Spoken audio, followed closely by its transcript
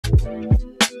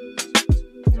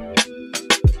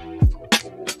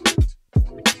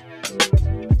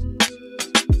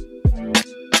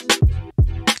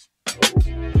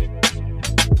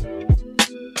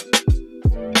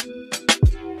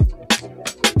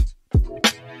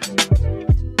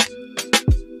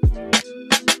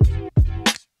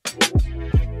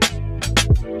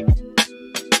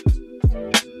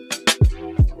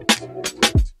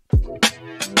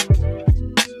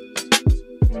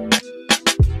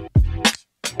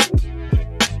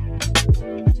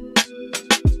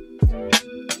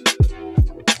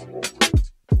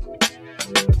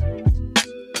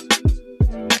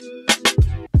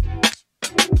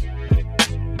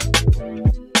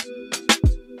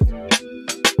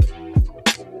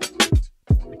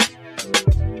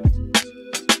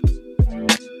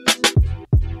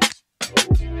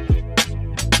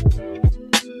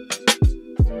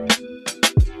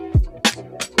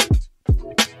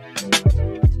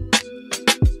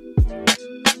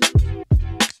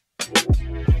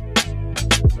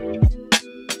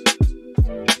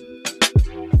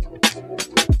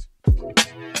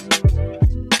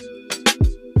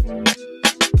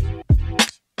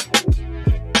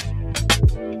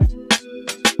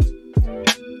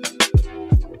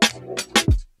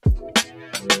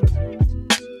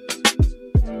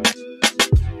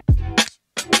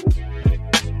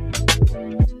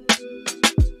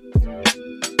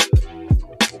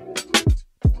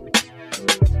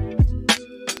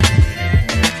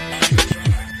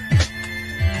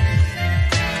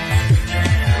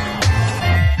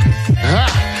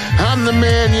I'm the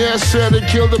man, yes sir, to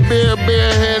kill the bear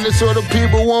barehanded so the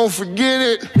people won't forget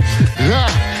it.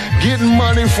 Getting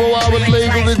money for I would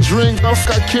label the drink. I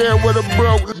care what a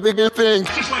broke nigga think.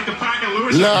 Just like the pack of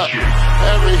Lewis. Look,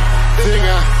 everything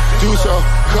I do so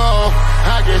cold.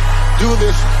 I can do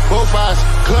this, both eyes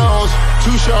closed.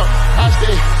 Too short, I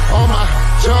stay on my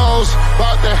toes.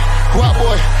 About that guap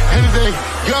boy, anything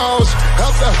goes.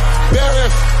 Help the bear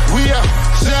if we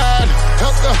outside.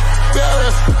 Help the bear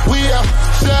if we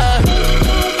outside.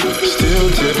 Still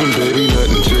tipping, baby,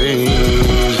 nothing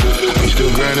changed. I'm still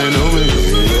grinding over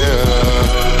here,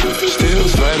 yeah. Still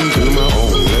sliding through my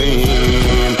own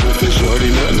lane. Shorty,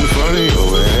 nothing funny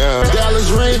over here. Dallas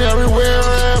rain everywhere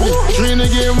around me. Dream to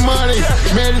get money.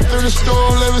 Made it through the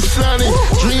storm, living sunny.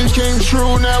 Dreams came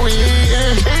true, now we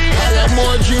eating. I got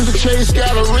more dreams to chase,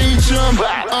 gotta reach them.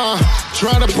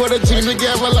 Trying to put a team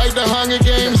together like the Hunger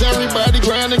Games. Everybody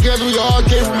grinding because we all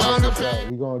came from hunger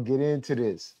pain. We're gonna get into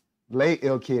this. Late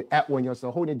Ill Kid at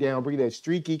OneYoungsta, holding it down, bring that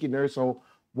StreetGeek and NERDSoul.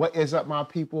 What is up, my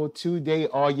people? Today,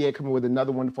 all year, coming with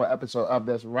another wonderful episode of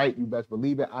That's Right. You best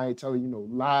believe it. I ain't telling you no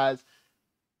lies.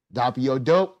 Doppio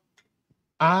dope.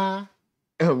 I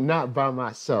am not by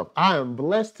myself. I am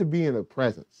blessed to be in the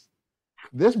presence.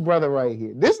 This brother right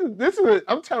here. This is.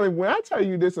 I'm telling you, when I tell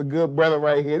you this is a good brother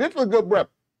right here, this is a good brother.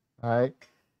 All right.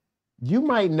 You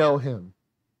might know him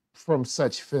from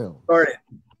such films. Start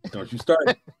it. Don't you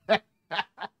start it.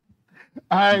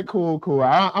 All right, cool.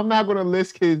 I'm not going to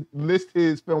list his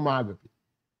filmography,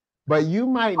 but you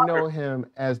might know him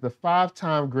as the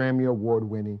 5-time Grammy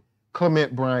Award-winning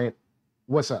Clement Bryant.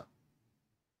 What's up?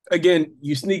 Again,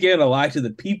 you sneak in a lie to the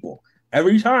people.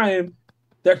 Every time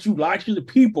that you lie to the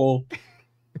people,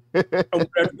 I'm going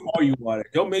to call you on it.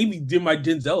 Don't make me do my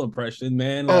Denzel impression,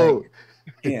 man. Like,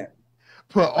 can't.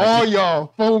 Put all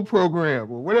y'all phone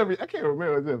program or whatever. I can't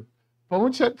remember the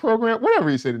phone check program, whatever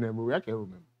he said in that movie. I can't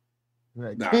remember.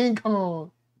 Like King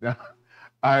Kong. Nah.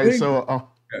 All right, so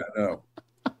no.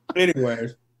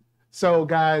 Anyways, so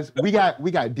guys, we got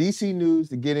DC news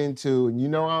to get into, and you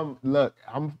know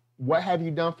I'm what have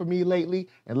you done for me lately?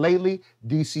 And lately,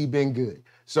 DC been good.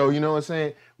 So you know what I'm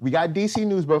saying? We got DC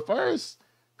news, but first,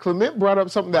 Clement brought up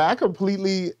something that I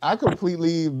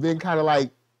completely been kind of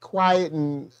like quiet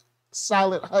and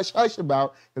silent hush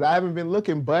about, because I haven't been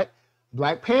looking, but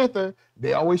Black Panther,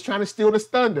 they always trying to steal the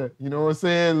thunder. You know what I'm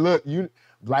saying? Look,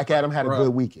 Black Adam had a good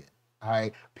weekend. All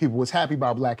right. People was happy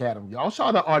about Black Adam. Y'all saw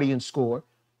the audience score.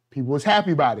 People was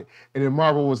happy about it. And then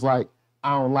Marvel was like,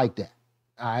 I don't like that.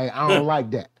 All right. I don't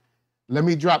like that. Let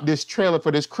me drop this trailer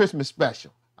for this Christmas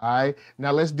special. All right.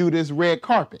 Now let's do this red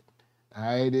carpet. All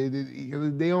right.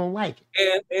 They don't like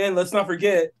it. And let's not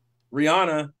forget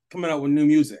Rihanna coming out with new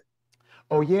music.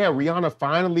 Oh yeah, Rihanna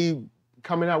finally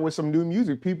coming out with some new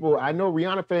music. People, I know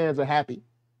Rihanna fans are happy,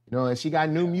 you know, and she got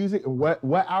new music. And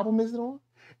what album is it on?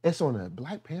 It's on a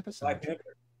Black Panther soundtrack. Black Panther.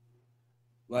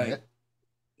 Like,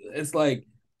 it's like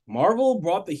Marvel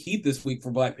brought the heat this week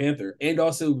for Black Panther, and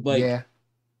also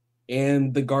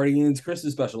and the Guardians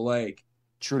Christmas special. Like,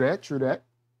 true that.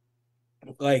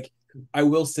 Like, I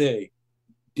will say,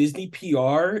 Disney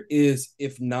PR is,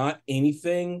 if not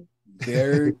anything,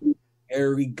 very,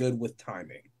 very good with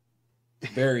timing.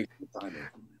 Very good timing.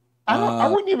 I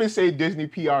wouldn't even say Disney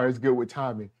PR is good with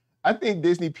timing. I think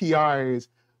Disney PR is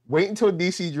wait until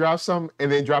DC drops something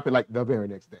and then drop it like the very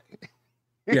next day.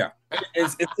 Yeah,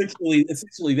 it's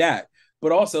essentially that.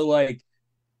 But also, like,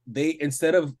 they,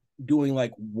 instead of doing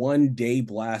like 1 day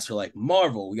blast or like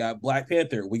Marvel, we got Black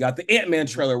Panther, we got the Ant-Man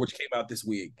trailer, which came out this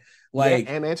week. Like,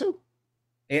 yeah, Ant-Man too.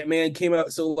 Ant-Man came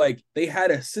out, so like they had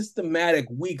a systematic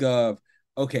week of,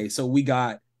 okay, so we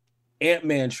got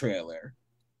Ant-Man trailer,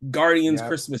 Guardians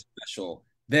Christmas special,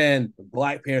 then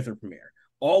Black Panther premiere,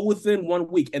 all within 1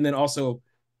 week, and then also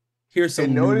here's some.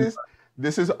 And notice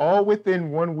this is all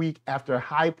within 1 week after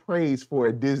high praise for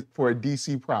a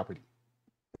DC property.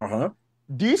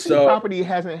 DC property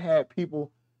hasn't had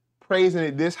people praising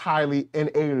it this highly in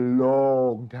a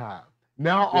long time.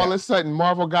 Now all of a sudden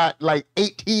Marvel got like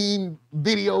 18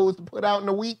 videos to put out in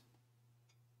a week.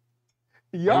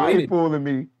 Y'all ain't fooling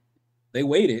me. They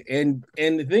waited, and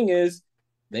the thing is,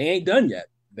 they ain't done yet.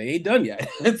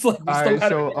 It's like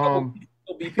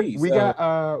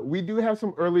we do have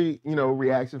some early,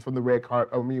 reactions from the red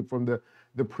carpet. I mean, from the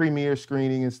premiere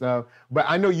screening and stuff. But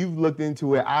I know you've looked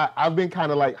into it. I've been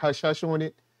kind of like hush hush on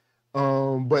it.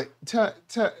 But tell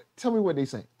me what they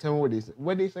say. Tell me what they say.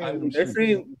 What they say? They're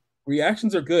saying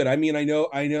reactions are good. I mean, I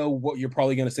know what you're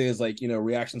probably gonna say is like,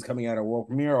 reactions coming out of world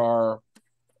premiere are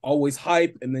always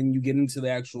hype, and then you get into the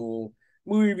actual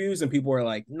movie reviews and people are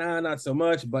like, nah, not so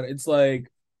much. But it's like,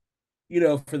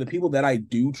 for the people that I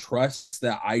do trust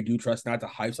not to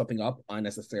hype something up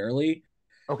unnecessarily,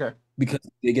 okay, because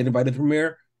they get invited to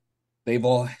premiere, they've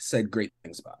all said great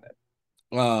things about it.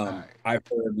 I've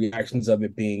heard reactions of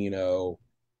it being,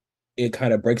 it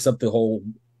kind of breaks up the whole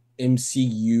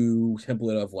MCU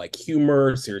template of like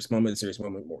humor, serious moment,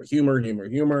 more humor.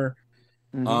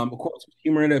 Mm-hmm. Of course,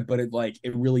 humor in it, but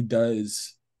it really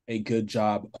does a good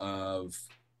job of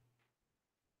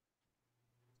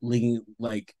leading,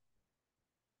 like,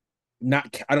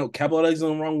 I don't capitalize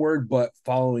on the wrong word, but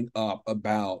following up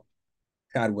about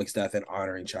Chadwick's death and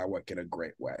honoring Chadwick in a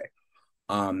great way.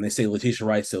 They say Letitia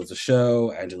Wright steals the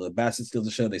show, Angela Bassett steals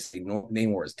the show. They say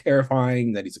Namor is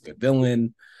terrifying, that he's a good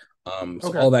villain.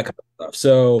 So all that kind of stuff.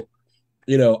 So,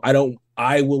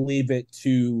 I will leave it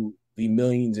to the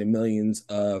millions and millions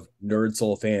of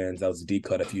NERDSoul fans. That was a deep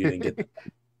cut if you didn't get that.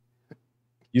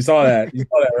 You saw that,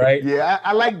 right? Yeah,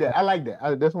 I like that.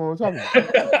 That's what I'm talking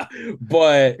about.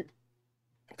 But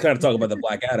kind of talk about the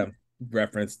Black Adam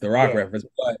reference, the Rock reference,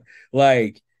 but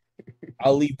like,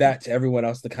 I'll leave that to everyone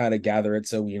else to kind of gather it.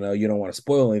 So, you don't want to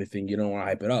spoil anything. You don't want to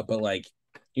hype it up, but like,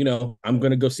 I'm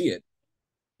going to go see it.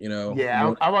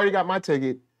 Yeah, I've already got my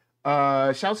ticket.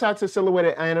 Shouts out to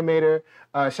Silhouette Animator.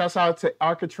 Shouts out to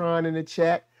Arcatron in the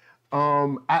chat.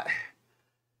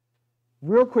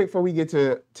 Real quick before we get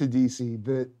to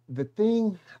DC, the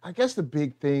thing, I guess the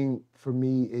big thing for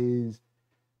me is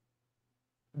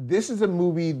this is a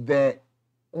movie that,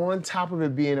 on top of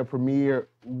it being a premiere,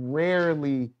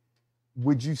 rarely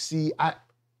would you see. I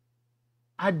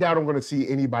doubt I'm going to see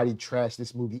anybody trash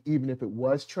this movie, even if it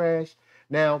was trash.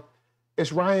 Now,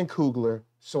 it's Ryan Coogler,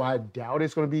 so I doubt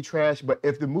it's going to be trash. But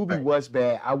if the movie was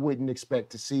bad, I wouldn't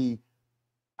expect to see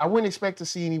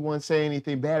anyone say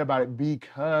anything bad about it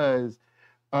because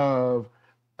of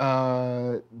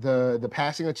the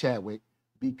passing of Chadwick,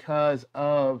 because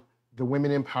of the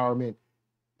women empowerment.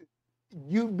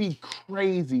 You'd be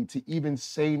crazy to even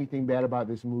say anything bad about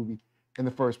this movie in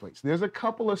the first place. There's a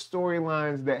couple of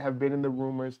storylines that have been in the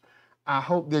rumors. I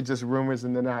hope they're just rumors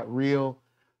and they're not real,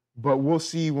 but we'll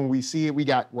see when we see it. We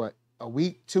got what, a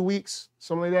week, 2 weeks,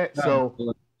 something like that. So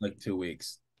like 2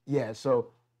 weeks. Yeah, so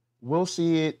we'll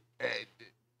see it.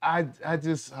 I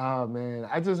just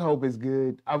hope it's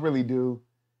good. I really do.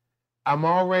 I'm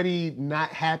already not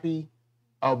happy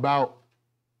about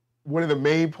one of the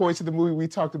main points of the movie we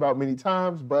talked about many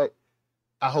times, but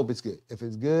I hope it's good. If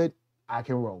it's good, I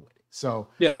can roll with it. So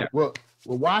yeah, we'll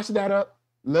watch that up.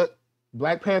 Look,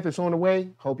 Black Panther's on the way.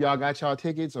 Hope y'all got y'all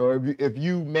tickets. Or if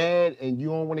you mad and you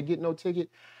don't want to get no ticket,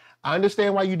 I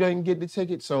understand why you didn't get the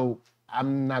ticket. So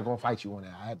I'm not gonna fight you on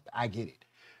that. I get it.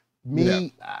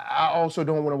 I also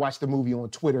don't want to watch the movie on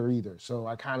Twitter either. So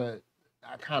I kind of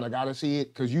gotta see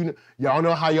it because y'all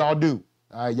know how y'all do.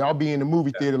 Y'all be in the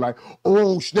movie theater like,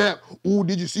 oh snap, oh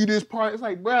did you see this part? It's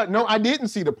like, well, no, I didn't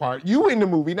see the part. You in the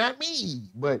movie, not me.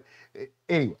 But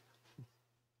anyway,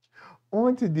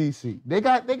 on to DC. They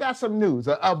got some news,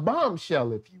 a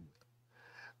bombshell, if you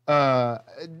will.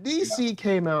 DC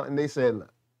came out and they said,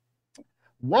 look,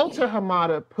 Walter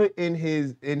Hamada put in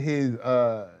his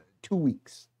 2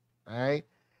 weeks, all right,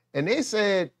 and they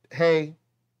said, hey,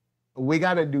 We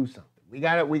gotta do something. We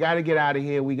gotta get out of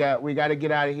here. We gotta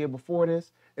get out of here before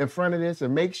this, in front of this,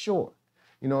 and make sure,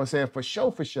 you know what I'm saying, for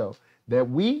sure, that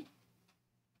we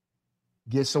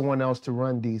get someone else to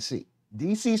run DC.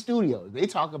 DC Studios. They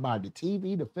talk about the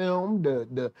TV, the film,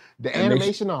 the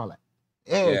animation, all that.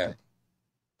 Everything. Yeah.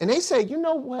 And they say, you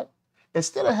know what?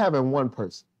 Instead of having one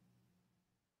person,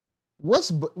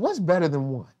 what's better than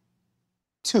one?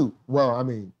 Two. Well, I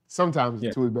mean, sometimes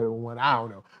two is better than one. I don't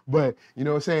know. But you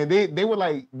know what I'm saying? They were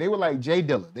like Jay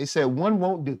Dilla. They said one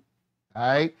won't do. All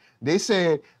right. They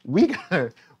said we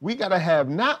gotta have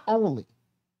not only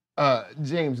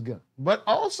James Gunn, but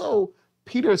also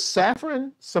Peter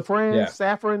Safran.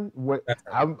 What?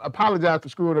 I apologize for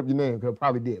screwing up your name because I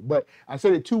probably did. But I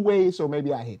said it two ways, so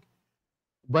maybe I hit it.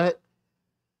 But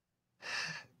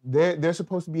they're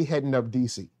supposed to be heading up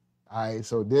DC. All right,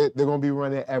 so they're going to be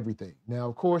running everything. Now,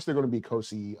 of course, they're going to be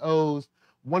co-CEOs.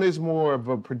 One is more of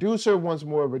a producer, one's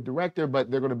more of a director, but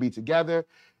they're going to be together.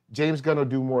 James Gunn will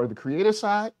do more of the creative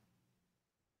side,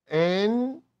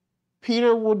 and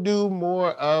Peter will do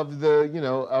more of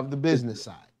the business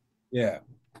side. Yeah.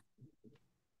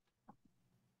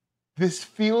 This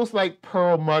feels like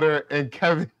Perlmutter and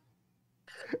Kevin.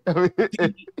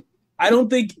 I don't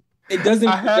think it doesn't.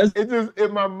 It just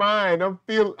in my mind. I'm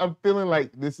feeling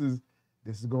like this is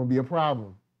going to be a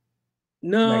problem.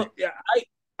 No,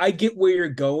 I get where you're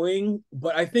going,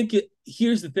 but I think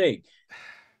here's the thing.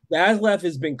 Zaslav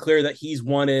has been clear that he's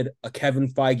wanted a Kevin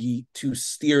Feige to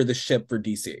steer the ship for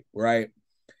DC, right?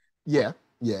 Yeah,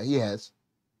 he has.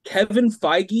 Kevin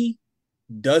Feige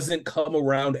doesn't come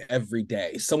around every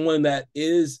day. Someone that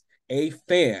is a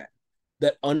fan,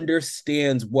 that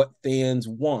understands what fans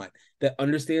want, that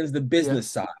understands the business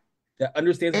side, that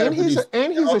understands how to produce.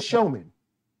 And he's a showman.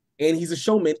 And he's a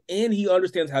showman, and he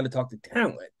understands how to talk to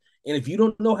talent. And if you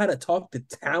don't know how to talk to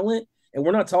talent, and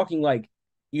we're not talking like,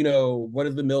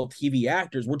 run-of-the-mill TV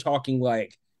actors, we're talking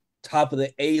like top of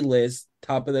the A-list,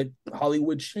 top of the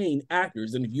Hollywood chain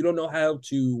actors. And if you don't know how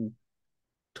to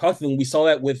talk to them, we saw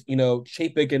that with,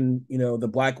 Chapek and, the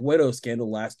Black Widow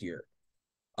scandal last year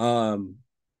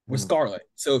with Scarlett.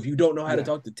 So if you don't know how to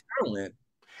talk to talent,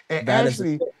 and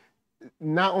actually,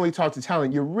 not only talk to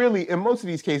talent, you're really, in most of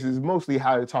these cases, mostly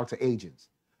how to talk to agents.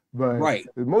 But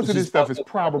most of this stuff is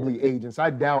probably agents. I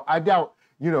doubt,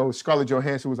 Scarlett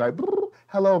Johansson was like,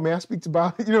 hello, may I speak to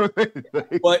Bob?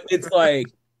 But it's like,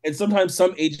 and sometimes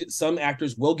some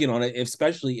actors will get on it,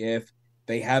 especially if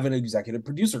they have an executive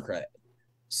producer credit.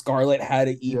 Scarlett had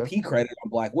an EP credit on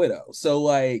Black Widow. So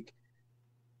like,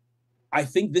 I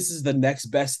think this is the next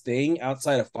best thing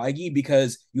outside of Feige,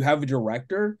 because you have a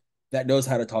director that knows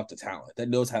how to talk to talent, that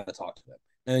knows how to talk to them.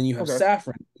 And then you have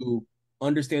Safran, who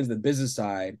understands the business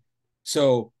side.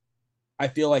 So I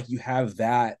feel like you have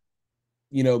that,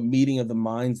 meeting of the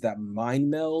minds, that mind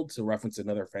meld, to reference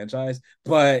another franchise.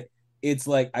 But it's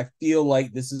like, I feel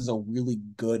like this is a really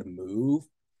good move.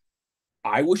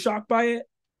 I was shocked by it.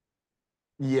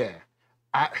 Yeah.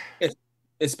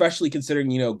 Especially considering,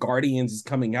 Guardians is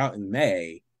coming out in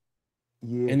May.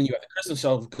 Yeah. And then you have the Christmas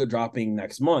shelf dropping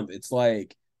next month. It's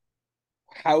like,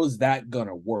 how is that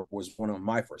gonna work was one of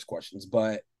my first questions.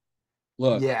 But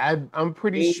look. Yeah, I'm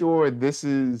pretty sure this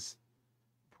is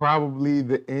probably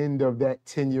the end of that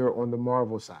tenure on the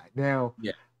Marvel side. Now,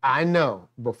 I know,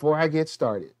 before I get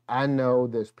started, I know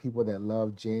there's people that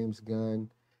love James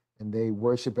Gunn and they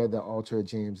worship at the altar of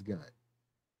James Gunn.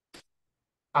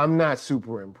 I'm not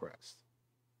super impressed.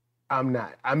 I'm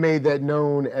not. I made that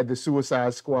known at the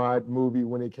Suicide Squad movie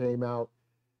when it came out.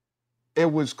 It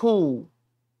was cool,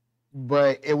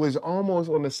 but it was almost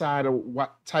on the side of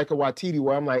Taika Waititi,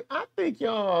 where I'm like, I think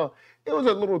y'all, it was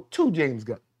a little too James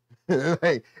Gunn.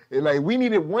 like we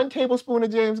needed 1 tablespoon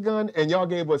of James Gunn, and y'all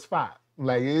gave us 5.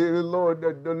 Like, a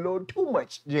little too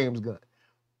much James Gunn.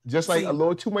 Just like a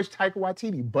little too much Taika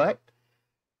Waititi. But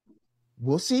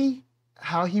we'll see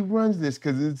how he runs this,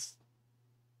 because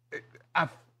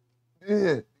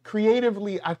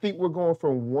creatively, I think we're going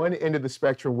from one end of the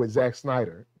spectrum with Zack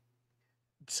Snyder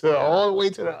to all the way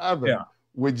to the other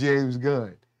with James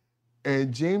Gunn.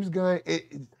 And James Gunn,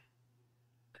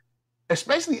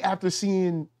 especially after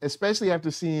seeing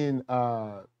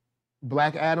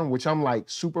Black Adam, which I'm like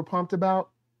super pumped about.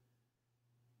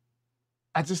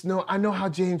 I know how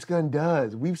James Gunn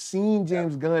does. We've seen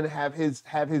James Gunn have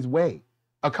his way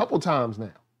a couple times now.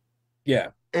 Yeah.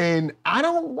 And I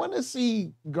don't want to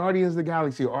see Guardians of the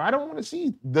Galaxy, or I don't want to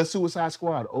see the Suicide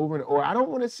Squad or I don't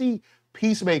want to see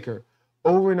Peacemaker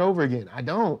over and over again. I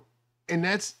don't. And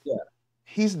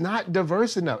he's not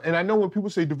diverse enough. And I know when people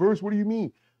say diverse, what do you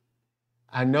mean?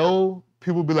 I know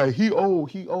people be like, he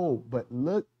old. But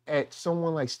look at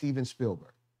someone like Steven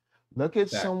Spielberg. Look at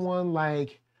Facts. someone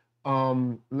like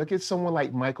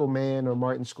Michael Mann or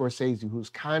Martin Scorsese, who's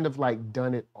kind of like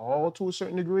done it all to a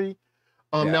certain degree.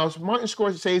 Yeah. Now Martin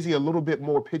Scorsese a little bit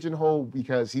more pigeonholed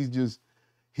because he's just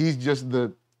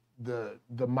the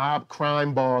mob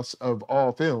crime boss of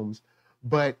all films.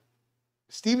 But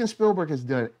Steven Spielberg has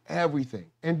done everything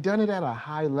and done it at a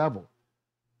high level.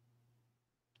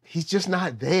 He's just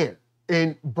not there.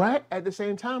 But at the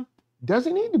same time, does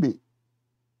he need to be?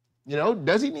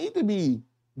 Does he need to be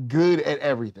good at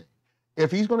everything?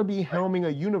 If he's going to be helming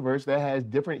a universe that has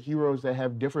different heroes that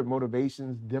have different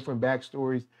motivations, different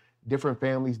backstories, different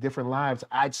families, different lives,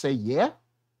 I'd say yeah.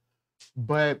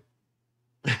 But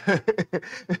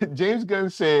James Gunn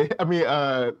said,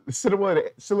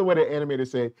 Silhouetted Animator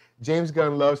said, James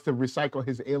Gunn loves to recycle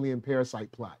his alien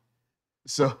parasite plot.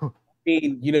 So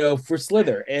for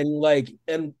Slither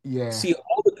and yeah, see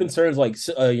all the concerns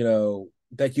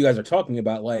that you guys are talking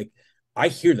about, like I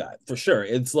hear that for sure.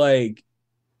 It's like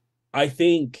I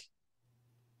think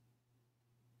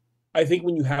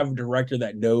when you have a director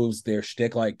that knows their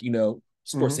shtick, like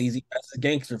Scorsese has the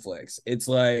gangster flicks, it's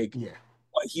like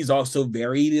he's also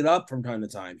varied it up from time to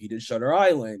time. He did Shutter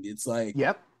Island. It's like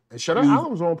and Shutter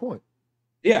Island was on point.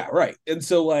 Yeah, right. And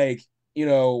so I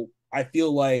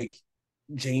feel like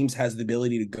James has the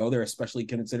ability to go there, especially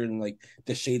considering like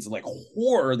the shades of like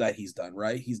horror that he's done,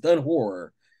 right? He's done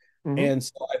horror. And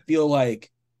so I feel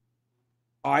like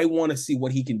I want to see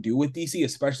what he can do with DC,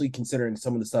 especially considering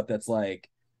some of the stuff that's like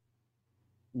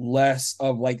less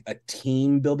of like a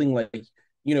team building, like,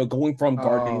 going from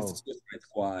Guardians to Suicide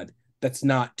Squad. That's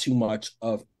not too much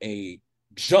of a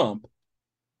jump.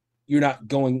 You're not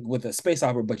going with a space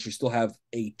opera, but you still have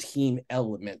a team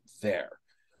element there.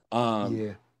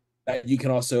 That you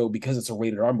can also, because it's a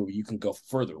rated R movie, you can go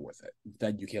further with it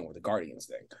than you can with the Guardians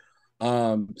thing.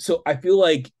 So I feel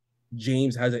like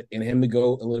James has it in him to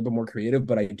go a little bit more creative,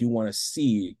 but I do want to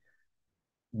see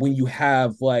when you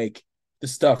have like the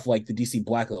stuff like the DC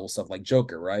Black level stuff like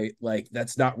Joker, right? Like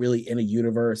that's not really in a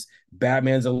universe.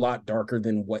 Batman's a lot darker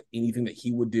than anything that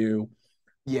he would do.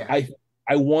 Yeah.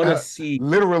 I want to see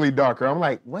literally darker. I'm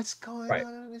like, what's going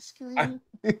on the screen?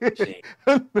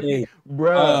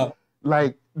 Bruh,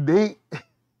 like they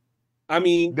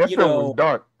that film was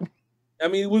dark. I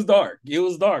mean, it was dark. It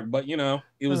was dark, but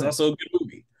it was also a good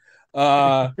movie.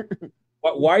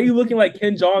 Why are you looking like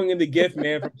Ken Jeong in The Gift,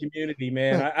 man, from Community,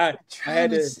 man? I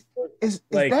had to. Is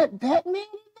that Batman?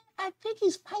 I think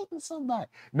he's fighting somebody.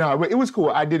 No, but it was cool.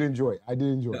 I did enjoy it.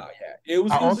 Yeah, it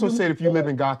was. I also said if you live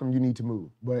in Gotham, you need to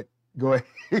move. But go ahead.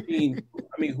 I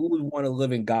mean, who would want to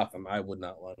live in Gotham? I would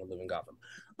not want to live in Gotham.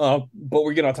 But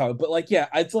we're getting on topic. But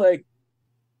it's like,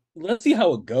 let's see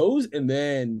how it goes and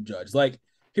then judge. Like,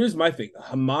 here's my thing.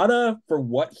 Hamada, for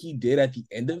what he did at the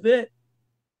end of it,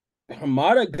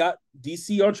 Hamada got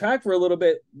DC on track for a little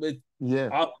bit with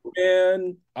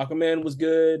Aquaman. Aquaman was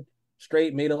good.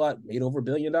 Straight made over $1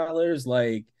 billion.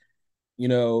 Like,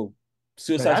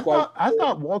 Suicide Squad. I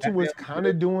thought Walter was kind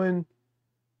of doing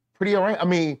pretty all right. I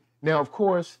mean, now of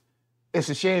course, it's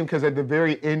a shame because at the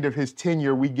very end of his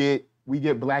tenure, we get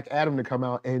Black Adam to come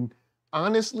out, and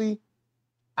honestly,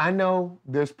 I know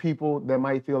there's people that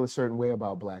might feel a certain way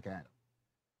about Black Adam.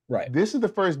 Right. This is the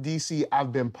first DC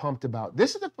I've been pumped about.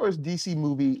 This is the first DC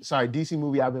movie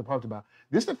I've been pumped about.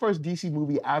 This is the first DC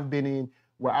movie I've been in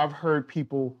where I've heard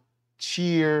people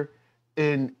cheer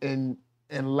and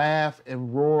laugh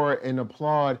and roar and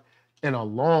applaud in a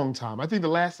long time. I think the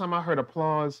last time I heard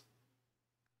applause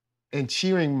and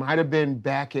cheering might have been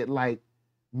back at like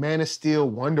Man of Steel,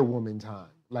 Wonder Woman time.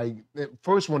 Like the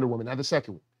first Wonder Woman, not the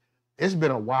second one. It's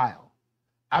been a while.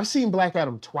 I've seen Black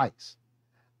Adam twice.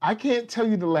 I can't tell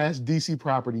you the last DC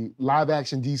property, live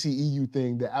action DCEU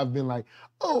thing that I've been like,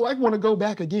 oh, I want to go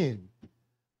back again.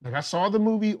 Like I saw the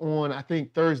movie on, I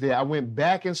think Thursday. I went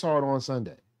back and saw it on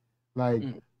Sunday. Like,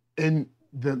 and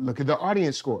look at the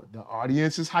audience score. The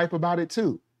audience is hype about it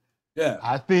too. Yeah.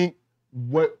 I think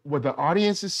what the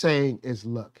audience is saying is,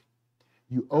 look,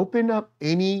 you open up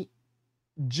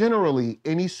generally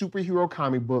any superhero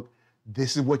comic book,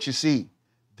 this is what you see.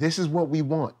 This is what we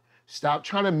want. Stop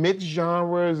trying to mix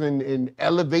genres and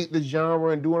elevate the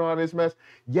genre and doing all this mess.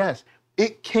 Yes,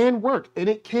 it can work and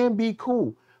it can be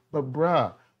cool. But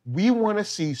bruh, we want to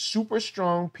see super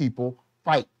strong people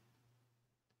fight.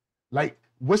 Like,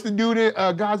 what's the dude in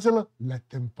Godzilla? Let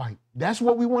them fight. That's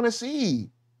what we want to see.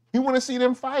 We want to see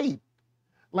them fight.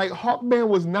 Like Hawkman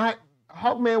was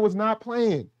not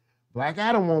playing. Black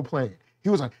Adam won't play. He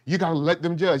was like, you gotta let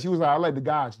them judge. He was like, I'll let the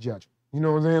gods judge. You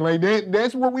know what I'm saying? Like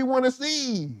that's what we want to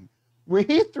see. When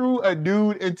he threw a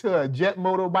dude into a jet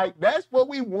motorbike, that's what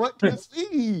we want to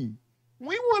see.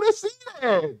 We want to see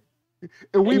that.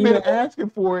 And we've been asking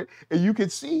for it, and you can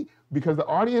see because the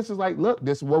audience is like, look,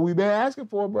 this is what we've been asking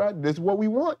for, bro. This is what we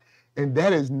want. And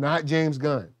that is not James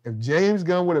Gunn. If James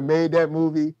Gunn would have made that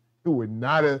movie, it would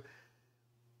have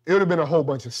been a whole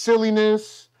bunch of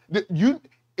silliness.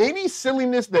 Any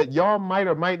silliness that y'all might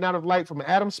or might not have liked from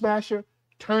Adam Smasher,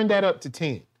 turn that up to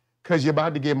 10, because you're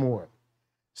about to get more.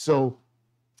 So,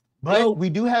 but we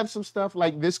do have some stuff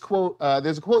like this quote.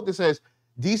 There's a quote that says,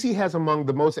 DC has among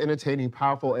the most entertaining,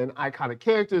 powerful, and iconic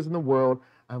characters in the world.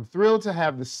 I'm thrilled to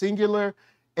have the singular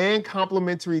and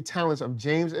complementary talents of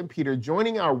James and Peter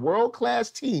joining our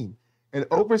world-class team and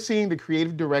overseeing the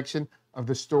creative direction of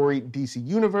the storied DC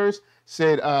universe,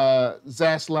 said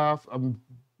Zaslav. I'm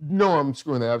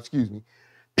screwing that up, excuse me.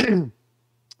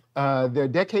 Their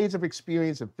decades of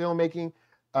experience in filmmaking,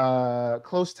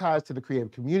 close ties to the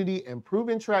creative community, and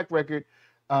proven track record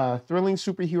thrilling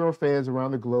superhero fans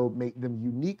around the globe make them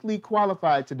uniquely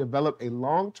qualified to develop a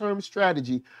long-term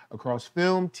strategy across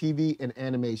film, TV, and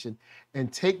animation,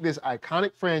 and take this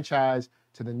iconic franchise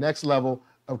to the next level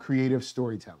of creative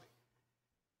storytelling.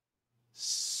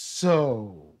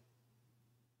 So,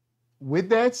 with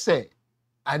that said,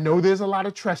 I know there's a lot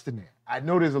of trust in there. And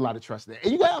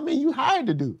you hired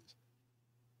the dudes.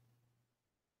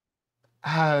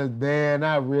 Man,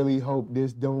 I really hope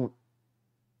this don't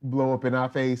blow up in our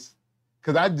face,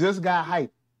 because I just got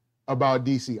hyped about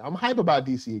DC. I'm hype about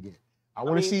DC again. I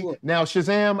want to see now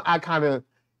Shazam.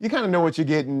 You kind of know what you're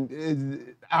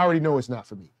getting. I already know it's not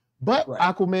for me. But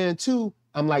Aquaman 2,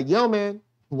 I'm like, yo, man,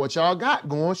 what y'all got?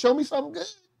 Go on, show me something good.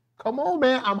 Come on,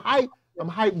 man. I'm hyped.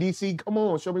 DC. Come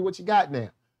on, show me what you got now.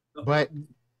 But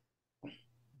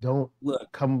not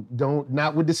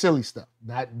with the silly stuff.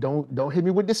 Don't hit me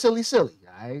with the silly. All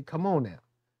right, come on now.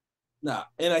 Nah,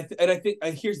 and I think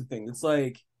here's the thing. It's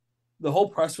like the whole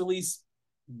press release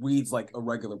reads like a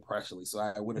regular press release, so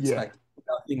I would expect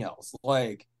nothing else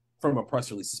like from a press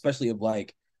release, especially of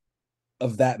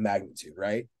that magnitude,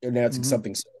 right? And that's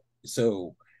something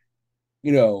so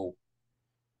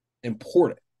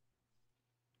important.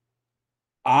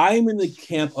 I'm in the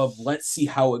camp of let's see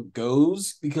how it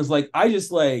goes, because first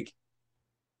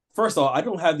of all, I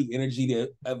don't have the energy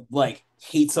to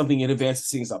hate something in advance of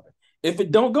seeing something. If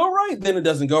it don't go right, then it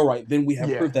doesn't go right. Then we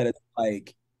have proof that it's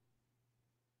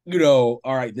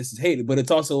all right, this is hated. But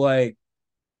it's also like,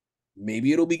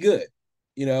 maybe it'll be good,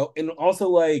 And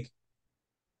also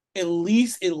at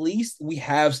least we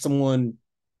have someone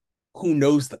who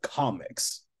knows the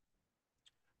comics.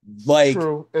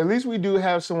 True. At least we do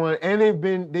have someone, and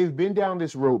they've been down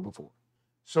this road before.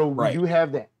 So we do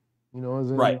have that.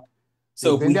 Right.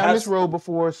 So they've been down this road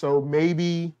before, so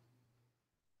maybe.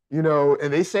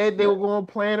 And they said they were going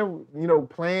to plan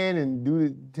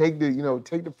and take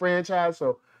the franchise.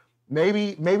 So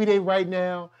maybe they right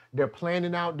now they're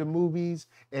planning out the movies,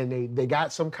 and they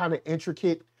got some kind of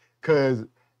intricate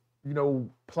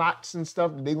plots and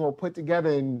stuff that they're going to put together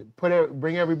and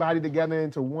bring everybody together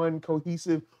into one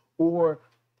cohesive or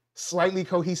slightly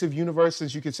cohesive universe.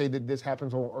 Since you could say that this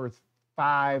happens on Earth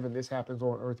 5 and this happens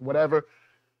on Earth whatever,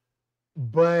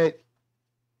 but.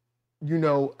 We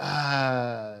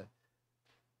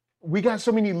got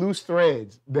so many loose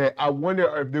threads that I wonder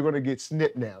if they're going to get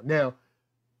snipped now. Now,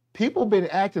 people been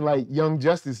acting like Young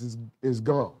Justice is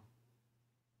gone.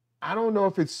 I don't know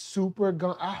if it's super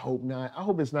gone. I hope not. I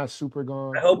hope it's not super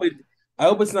gone. I hope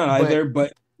it's not either.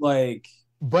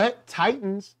 But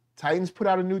Titans put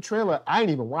out a new trailer. I ain't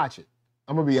even watch it.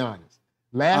 I'm gonna be honest.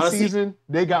 Last season,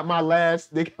 they got my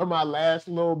last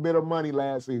little bit of money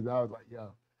last season. I was like,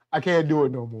 yo, I can't do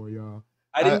it no more, y'all.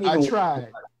 I tried.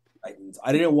 Titans.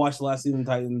 I didn't watch the last season of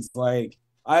Titans. I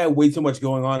had way too much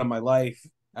going on in my life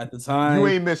at the time. You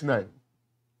ain't missed nothing.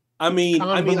 I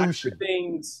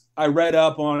things I read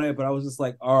up on it, but I was just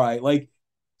like, all right,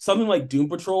 something like Doom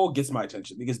Patrol gets my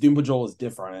attention because Doom Patrol is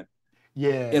different.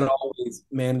 Yeah, it always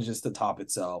manages to top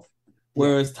itself.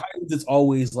 Whereas Titans, it's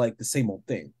always the same old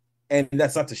thing, and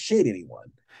that's not to shade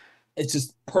anyone. It's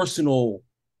just personal.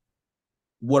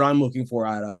 What I'm looking for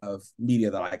out of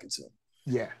media that I consume.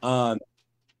 Yeah.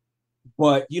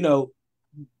 But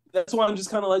that's why I'm just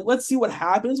kind of let's see what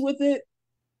happens with it.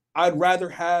 I'd rather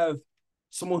have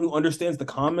someone who understands the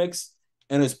comics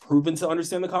and is proven to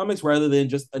understand the comics rather than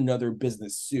just another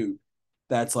business suit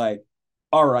that's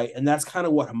all right. And that's kind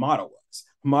of what Hamada was.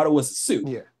 Hamada was a suit.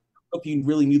 Yeah. I don't know if you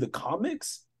really knew the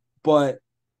comics, but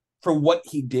for what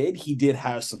he did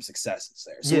have some successes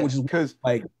there. So which is because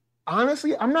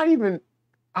honestly, I'm not even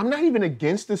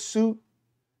against the suit.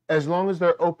 As long as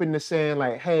they're open to saying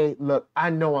hey, look, I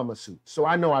know I'm a suit, so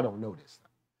I know I don't know this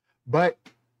stuff. But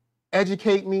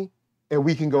educate me and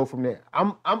we can go from there.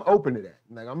 I'm open to that.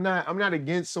 I'm not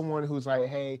against someone who's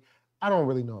hey, I don't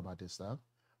really know about this stuff,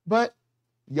 but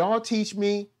y'all teach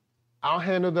me. I'll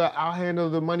handle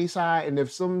the money side, and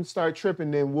if some start tripping,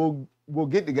 then we'll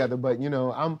get together. But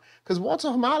because Walter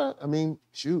Hamada, I mean,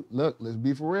 shoot, look, let's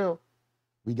be for real.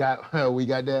 We got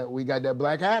that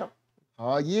Black Adam.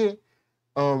 Oh yeah.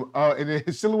 And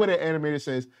the Silhouette Animator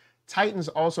says Titans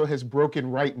also has broken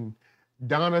writing.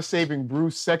 Donna saving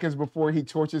Bruce seconds before he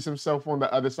tortures himself on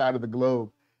the other side of the globe.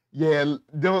 Yeah,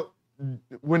 don't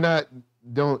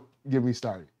get me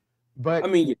started. But I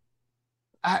mean,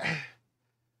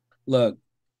 look,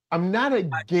 I'm not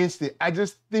against it. I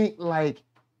just think I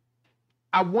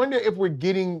wonder if we're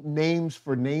getting names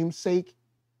for name's sake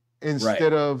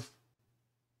instead of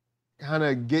kind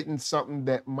of getting something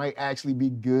that might actually be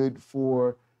good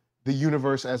for the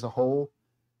universe as a whole,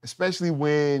 especially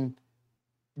when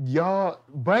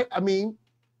but I mean,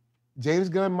 James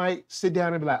Gunn might sit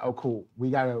down and be like, oh, cool.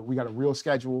 We got a real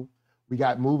schedule. We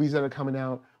got movies that are coming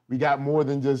out. We got more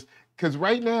than just, because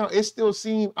right now it still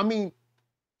seems like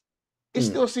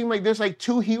there's like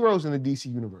two heroes in the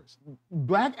DC universe.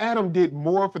 Black Adam did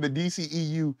more for the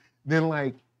DCEU than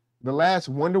like the last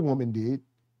Wonder Woman did.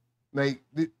 I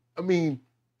mean,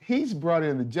 he's brought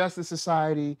in the Justice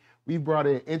Society. We brought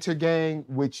in Intergang,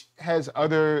 which has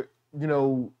other,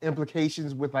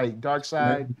 implications with like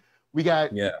Darkseid. We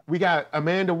got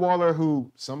Amanda Waller, who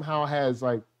somehow has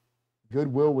like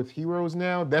goodwill with heroes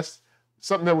now. That's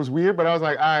something that was weird, but I was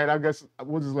like, all right, I guess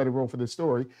we'll just let it roll for this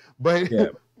story. But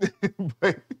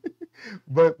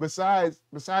but besides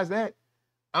that,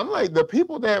 I'm like, the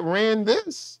people that ran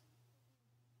this,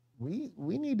 we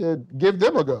need to give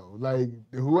them a go. Like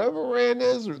whoever ran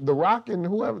this, The Rock and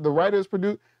whoever the writers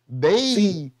produced,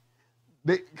 because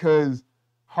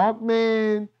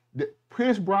Hawkman,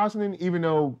 Pierce Brosnan, even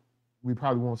though we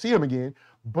probably won't see him again,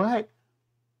 but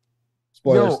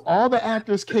spoilers. All the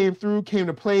actors came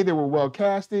to play. They were well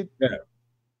casted.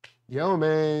 Yeah.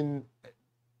 Man.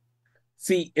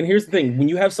 See, and here's the thing: when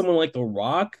you have someone like The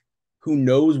Rock who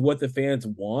knows what the fans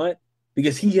want,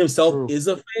 because he himself is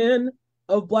a fan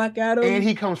of Black Adam, and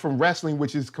he comes from wrestling,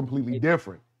 which is completely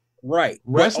different. Right.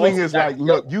 Wrestling is like,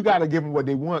 look, you got to give them what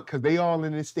they want because they all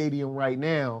in this stadium right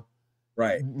now.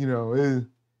 Right.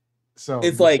 So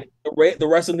it's like the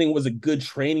wrestling thing was a good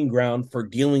training ground for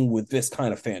dealing with this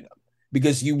kind of fandom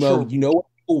because you know what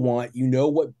people want,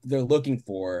 what they're looking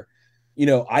for.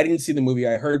 I didn't see the movie.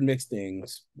 I heard mixed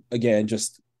things. Again,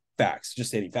 just facts, just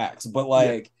stating facts. But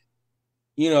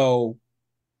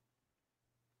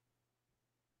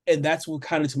and that's what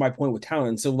kind of to my point with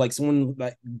talent. So like someone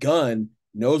like Gunn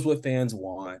knows what fans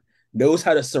want, knows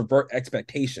how to subvert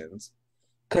expectations.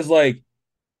 Because like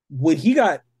when he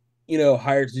got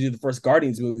hired to do the first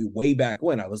Guardians movie way back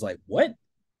when, I was like, what?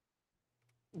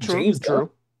 James Gunn?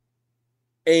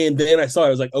 And then I saw it, I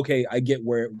was like, okay, I get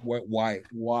why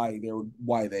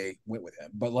they went with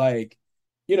him. But like,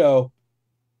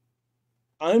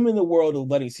 I'm in the world of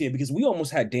letting see it because we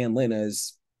almost had Dan Lin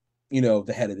as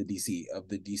the head of the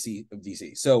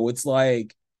DC. So it's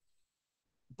like,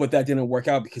 but that didn't work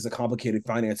out because of a complicated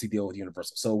financing deal with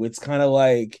Universal. So it's kind of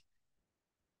like,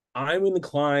 I'm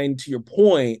inclined to your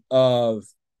point of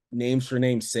names for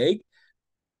name's sake.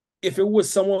 If it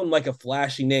was someone like a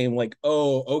flashy name, like,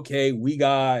 oh, okay, we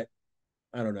got,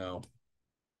 I don't know.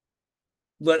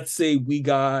 Let's say we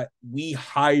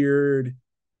hired,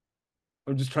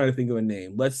 I'm just trying to think of a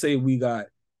name. Let's say we got,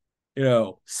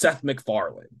 Seth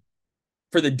MacFarlane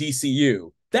for the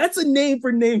DCU. That's a name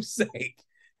for name's sake.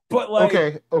 But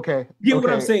like, okay. You know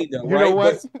what I'm saying though, you right? know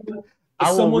what?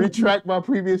 I will retract my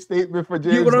previous statement for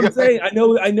James. You know what I'm saying? I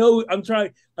know. I'm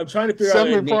trying to figure out. Seth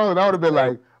MacFarlane, I would have been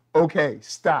like, okay,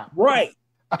 stop. Right.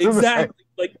 Exactly.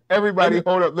 Like everybody,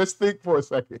 hold up. Let's think for a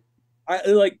second. I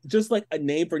like just like a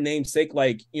name for name's sake,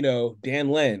 like Dan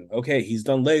Lin. Okay, he's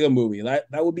done Lego Movie. That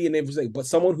would be a name for sake. But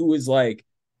someone who is like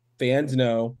fans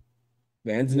know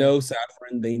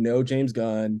Safran. They know James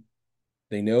Gunn.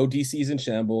 They know DC's in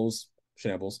shambles.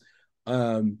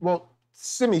 Well,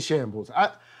 semi-shambles.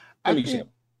 I think,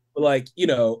 like,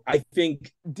 I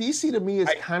think DC to me is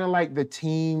kind of like the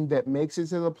team that makes it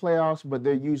to the playoffs, but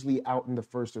they're usually out in the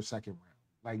first or second round.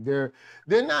 Like they're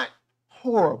not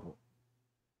horrible,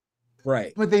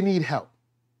 right? But they need help,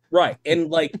 right? And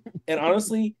like, and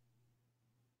honestly,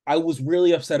 I was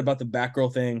really upset about the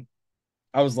Batgirl thing.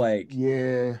 I was like,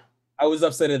 yeah, I was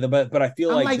upset at but I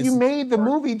feel like you made the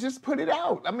movie, just put it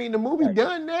out. I mean, the movie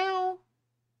done now.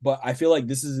 But I feel like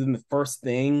this is in the first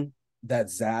thing that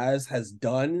Zaz has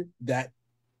done that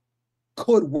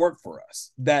could work for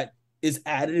us, that is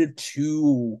additive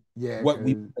to what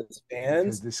we as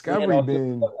fans. Discovery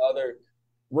been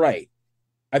right.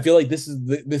 I feel like this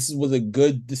was a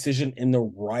good decision in the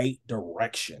right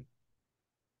direction.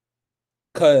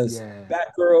 Because Yeah.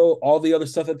 Batgirl, all the other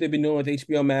stuff that they've been doing with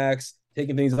HBO Max,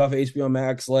 taking things off of HBO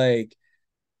Max, like,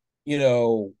 we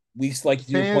like to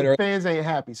do a point earlier. Fans ain't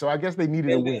happy, so I guess they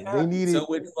needed a win.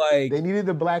 So it's like, They needed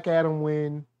the Black Adam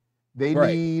win.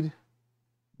 right.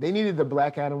 They needed the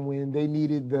Black Adam win. They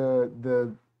needed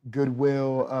the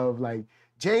goodwill of like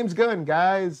James Gunn,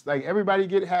 guys. Like everybody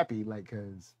get happy, like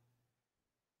because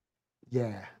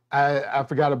yeah, I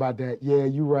forgot about that. Yeah,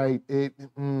 you're right.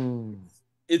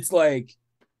 It's like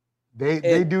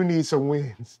they do need some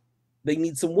wins. They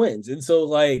need some wins, and so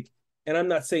like, and I'm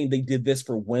not saying they did this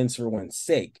for one's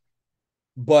sake,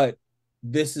 but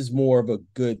this is more of a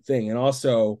good thing, and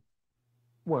also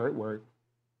word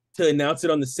to announce it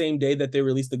on the same day that they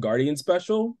released the Guardian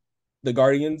special, the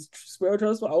Guardians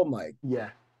spiritual special. I'm like,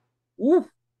 yeah, ooh,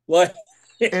 like.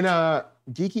 And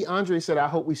Geeky Andre said, I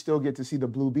hope we still get to see the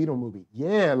Blue Beetle movie.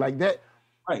 Yeah, like that.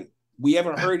 Right. We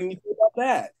haven't heard anything about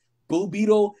that. Blue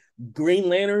Beetle, Green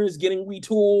Lantern is getting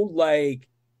retooled. Like,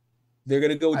 they're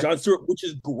going to go with John Stewart, which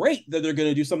is great that they're going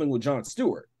to do something with John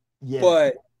Stewart. Yeah.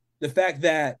 But the fact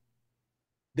that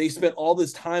they spent all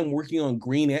this time working on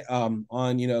Green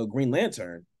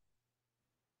Lantern,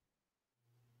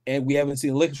 and we haven't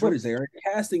seen liquid footage there, and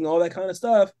casting, all that kind of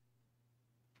stuff.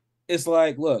 It's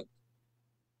like, look,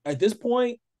 at this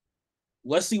point,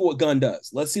 let's see what Gunn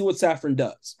does. Let's see what Safran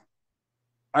does.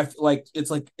 I feel like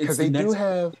it's because they do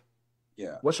have.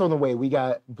 Yeah. What's on the way? We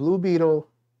got Blue Beetle.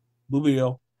 Blue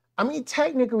Beetle. I mean,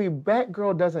 technically,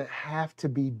 Batgirl doesn't have to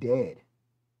be dead.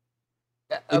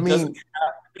 It doesn't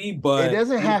have to be, but it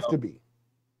doesn't have to be.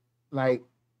 Like,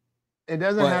 it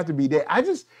doesn't have to be dead. I'm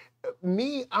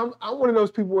one of those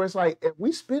people where it's like, if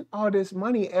we spent all this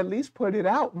money, at least put it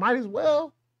out. Might as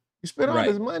well. You spent all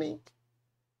this money.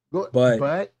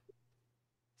 But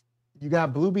you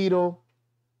got Blue Beetle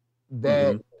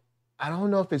that I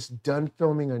don't know if it's done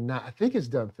filming or not. I think it's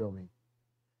done filming.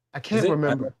 I can't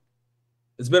remember.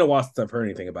 It's been a while since I've heard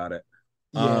anything about it.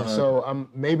 Yeah, so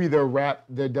maybe they're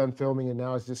done filming and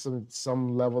now it's just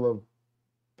some level of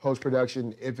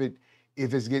post-production if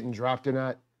it's getting dropped or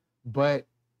not. But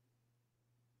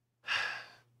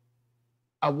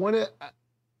I'm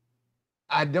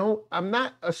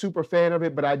not a super fan of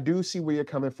it, but I do see where you're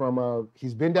coming from.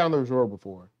 He's been down this road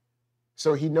before.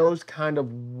 So he knows kind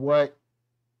of what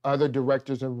other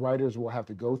directors and writers will have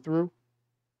to go through.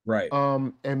 Right.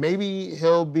 And maybe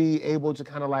he'll be able to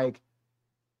kind of like,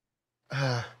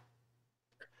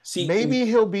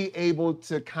 he'll be able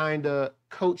to kind of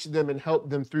coach them and help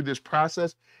them through this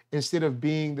process instead of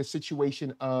being the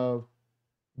situation of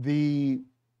the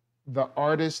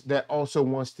artist that also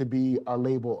wants to be a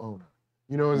label owner.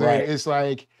 You know what I'm saying? It's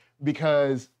like,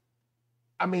 because,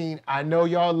 I mean, I know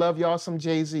y'all love y'all some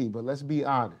Jay-Z, but let's be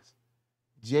honest.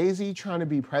 Jay-Z trying to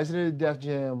be president of Def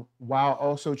Jam while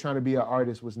also trying to be an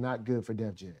artist was not good for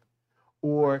Def Jam.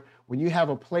 Or when you have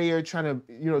a player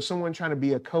someone trying to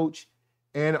be a coach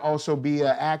and also be an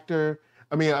actor,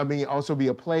 also be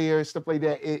a player, stuff like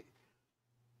that,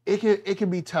 it can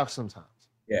be tough sometimes.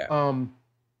 Yeah.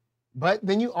 But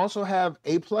then you also have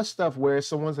A+ stuff where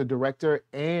someone's a director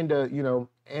and and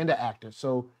an actor.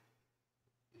 So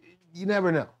you never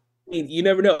know. I mean, you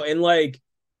never know. And like,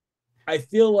 I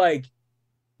feel like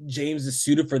James is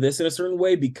suited for this in a certain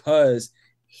way because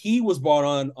he was brought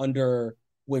on under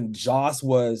when Joss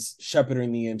was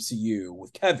shepherding the MCU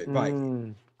with Kevin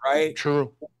Feige, right?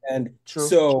 True. And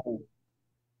so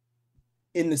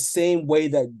in the same way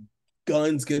that Gunn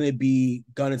and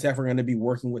Safran are going to be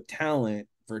working with talent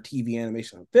for TV,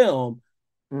 animation, and film.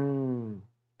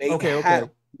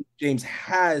 James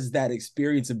has that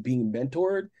experience of being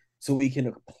mentored, so we can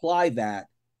apply that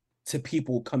to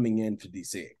people coming into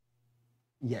DC.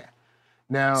 Yeah.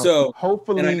 Now, so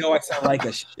hopefully, and I know I sound like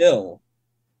a shill,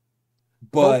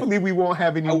 but hopefully we won't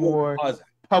have any more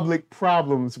public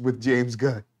problems with James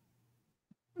Gunn.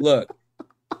 Look,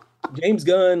 James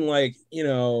Gunn,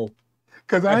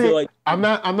 because I feel like I'm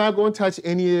not going to touch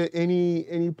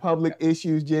any public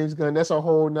issues, James Gunn. That's a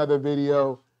whole nother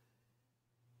video.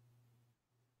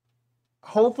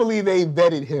 Hopefully they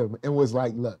vetted him and was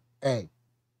like, look, hey,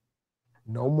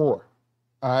 no more.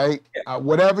 All right.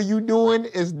 Whatever you doing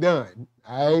is done.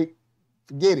 All right.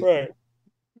 Forget it. Right.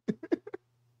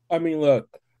 I mean, look,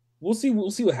 we'll see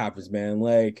what happens, man.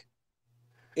 Like,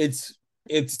 it's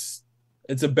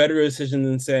a better decision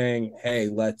than saying, hey,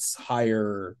 let's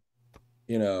hire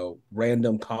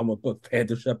random comic book fan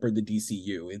to shepherd the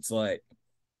DCU. It's like,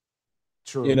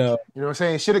 true. You know what I'm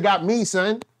saying? Should have got me,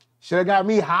 son. Should have got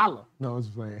me. Holla. No, I was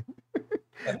playing.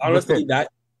 honestly, that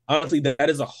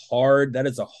is a hard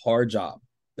job.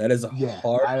 That is a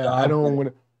hard job. I don't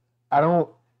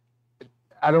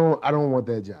want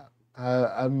that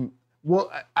job.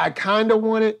 Well, I kind of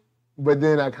want it, but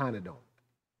then I kind of don't.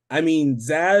 I mean,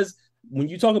 Zaz, when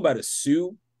you talk about a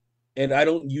suit, and I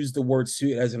don't use the word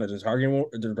suit as in a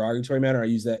derogatory manner, I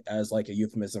use that as like a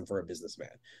euphemism for a businessman.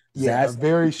 Yeah, a Zaz,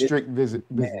 very strict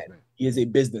businessman. he is a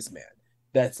businessman.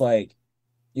 That's like,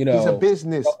 He's a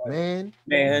business man.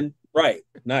 Man, right.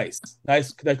 Nice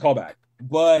callback.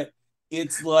 But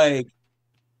it's like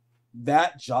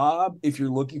that job, if you're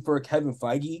looking for a Kevin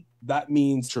Feige, that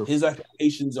means True. his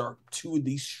expectations are to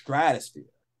the stratosphere,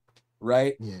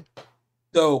 right? Yeah.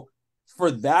 So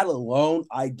for that alone,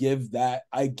 I give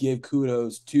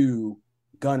kudos to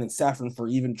Gunn and Safran for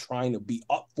even trying to be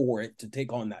up for it to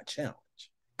take on that challenge.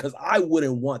 Because I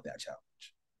wouldn't want that challenge.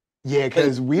 Yeah,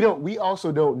 because we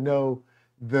also don't know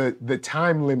the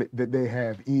time limit that they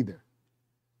have either.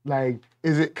 Like,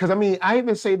 is it, because I mean, I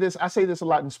say this a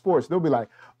lot in sports. They'll be like,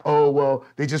 oh, well,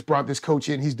 they just brought this coach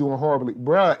in, he's doing horribly.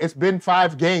 Bruh, it's been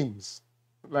 5 games.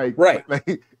 Like, right.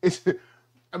 Like, it's,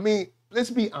 I mean, let's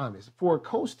be honest. For a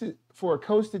coach to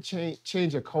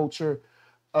change a culture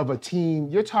of a team,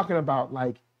 you're talking about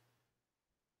like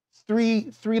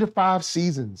 3 to 5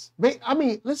 seasons. I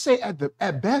mean, let's say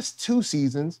at best 2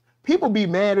 seasons. People be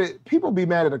mad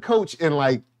at a coach in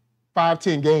like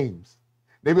 5-10 games.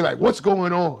 They be like, what's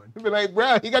going on? They be like,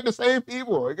 bro, he got the same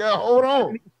people. You gotta hold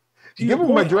on. Give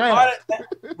him a draft.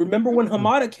 Remember when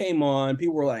Hamada came on,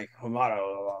 people were like, Hamada,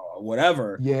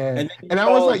 whatever. Yeah. And I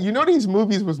was like, these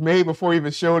movies was made before he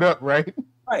even showed up, right?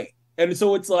 Right. And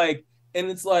so it's like,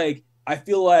 I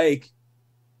feel like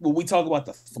when we talk about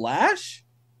the Flash,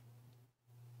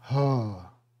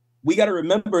 we got to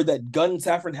remember that Gunn and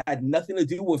Safran had nothing to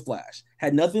do with Flash,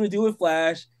 had nothing to do with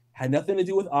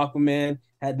Aquaman,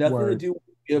 had nothing to do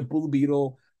with Blue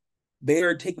Beetle. They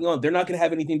are taking on, they're not going to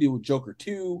have anything to do with Joker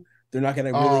 2. They're not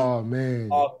going to really,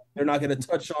 they're not going to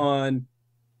touch on,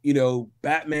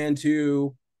 Batman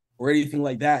 2 or anything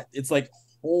like that. It's like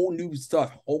whole new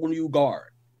stuff, whole new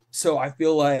guard. So I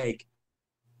feel like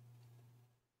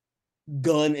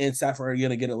Gunn and Safran are going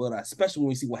to get a little, especially when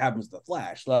we see what happens to the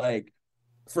Flash. Like,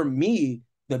 for me,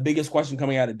 the biggest question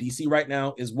coming out of DC right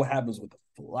now is what happens with the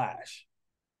Flash.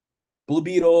 Blue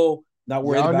Beetle, not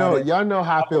worried about it. Y'all know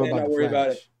how I feel about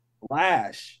the Flash.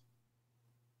 Flash.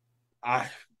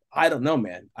 I don't know,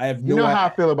 man. I have no idea. How I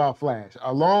feel about Flash.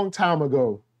 A long time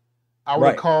ago, I would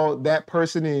have called that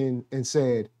person in and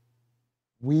said,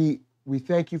 we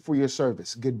thank you for your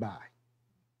service. Goodbye.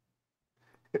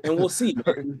 And we'll see.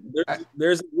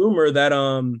 There's a rumor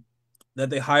that that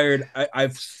they hired.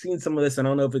 I've seen some of this. I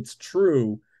don't know if it's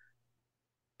true.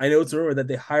 I know it's a rumor that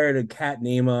they hired a cat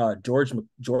named George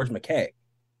McKay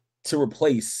to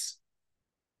replace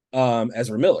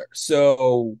Ezra Miller.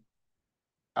 So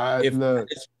if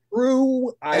it's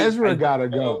true, Ezra gotta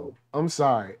go. I'm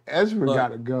sorry, Ezra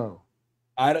gotta go.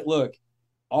 I don't look.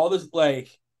 All this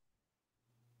like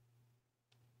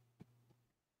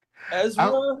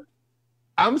Ezra.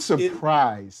 I'm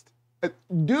surprised,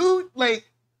 dude. Like,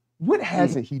 what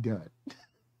hasn't he done?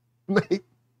 Like,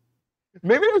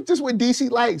 maybe that's just what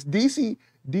DC likes. DC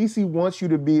wants you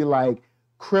to be like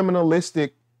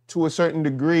criminalistic to a certain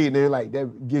degree, and they're like,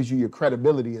 that gives you your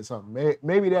credibility or something.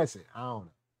 Maybe that's it. I don't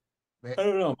know. I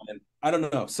don't know, man. I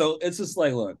don't know. So it's just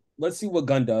like, look, let's see what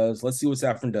Gunn does. Let's see what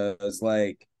Safran does.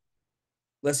 Like,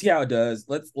 let's see how it does.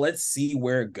 Let's see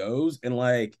where it goes. And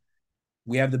like,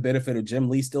 we have the benefit of Jim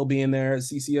Lee still being there as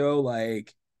CCO.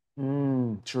 Like,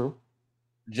 true.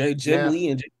 Jim Lee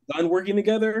and Jim Gunn working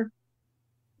together.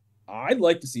 I'd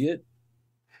like to see it.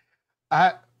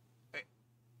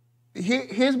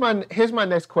 Here's my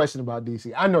next question about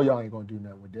DC. I know y'all ain't gonna do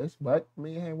nothing with this, but I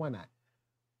mean, hey, why not?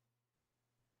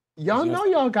 Y'all know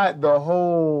y'all got the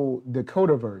whole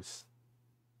Dakotaverse.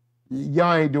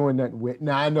 Y'all ain't doing nothing with.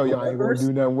 Now I know y'all ain't gonna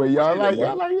do nothing with. Y'all like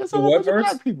it's a whole bunch of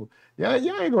black people. Y'all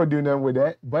ain't gonna do nothing with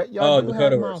that. But y'all do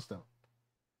have Milestone.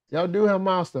 Y'all do have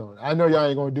Milestone. I know y'all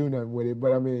ain't gonna do nothing with it,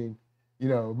 but I mean,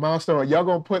 Milestone. Y'all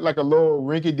gonna put like a little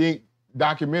rinky-dink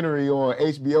documentary on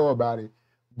HBO about it.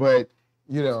 But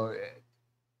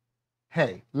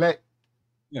hey,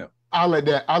 I'll let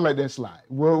that slide.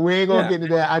 Well, we ain't gonna get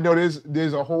into that. I know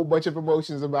there's a whole bunch of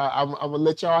emotions about. I'm gonna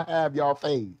let y'all have y'all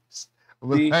faves.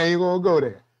 I ain't gonna go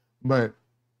there. But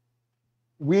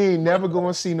we ain't never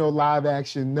gonna see no live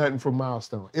action, nothing from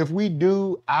Milestone. If we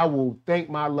do, I will thank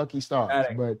my lucky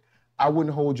stars, but I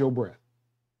wouldn't hold your breath.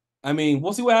 I mean,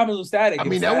 we'll see what happens with Static. I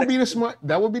mean, that would be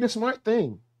the smart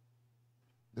thing.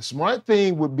 The smart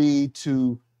thing would be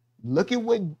to look at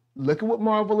what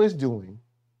Marvel is doing.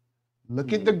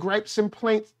 Look at the gripes and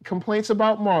complaints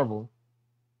about Marvel,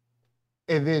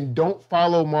 and then don't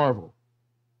follow Marvel.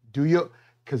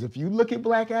 Because if you look at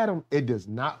Black Adam, it does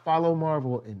not follow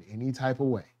Marvel in any type of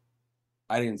way.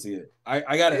 I didn't see it.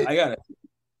 I got it. I got it.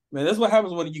 Man, that's what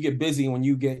happens when you get busy, when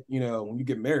you get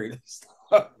married and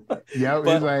stuff. Yeah,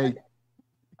 But it's like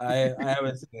I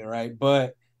haven't seen it, right?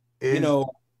 But it's,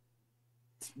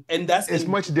 and that's it's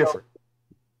much different.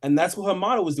 And that's what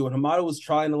Hamada was doing. Hamada was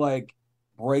trying to like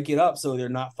break it up so they're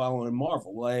not following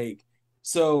Marvel. Like,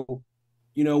 so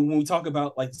when we talk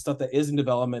about like the stuff that is in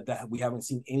development that we haven't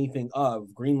seen anything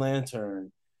of, Green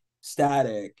Lantern,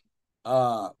 Static,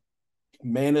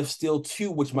 Man of Steel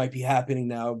 2, which might be happening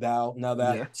now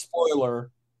that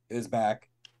spoiler is back.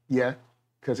 Yeah.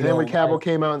 Because Henry Cavill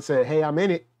came out and said, "Hey, I'm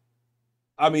in it."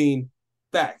 I mean,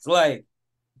 facts. Like,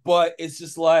 but it's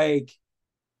just like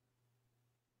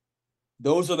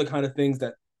those are the kind of things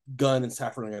that Gunn and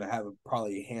Safran are going to have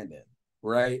probably a hand in,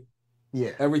 right?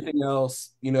 Yeah. Everything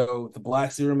else, the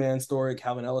Black Superman story,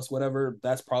 Calvin Ellis, whatever,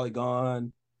 that's probably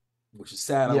gone, which is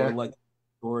sad. Yeah. I would like the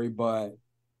story, but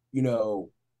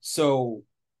so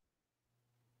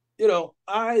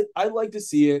I like to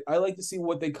see it. I like to see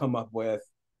what they come up with,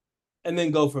 and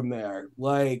then go from there.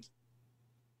 Like,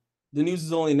 the news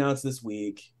is only announced this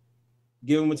week.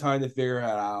 Give them a time to figure it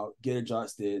out, get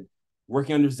adjusted.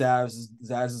 Working under Zaz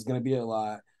is going to be a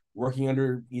lot. Working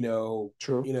under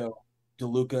True.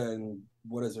 DeLuca and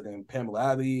what is her name,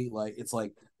 Pamela Abbey. Like, it's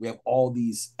like we have all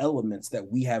these elements that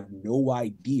we have no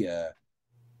idea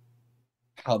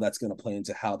how that's going to play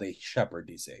into how they shepherd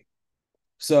DC.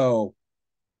 So,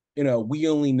 we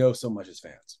only know so much as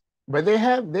fans. But they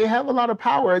have a lot of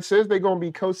power. It says they're going to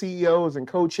be co-CEOs and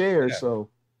co-chairs. Yeah. So,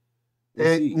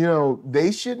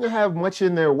 they shouldn't have much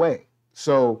in their way.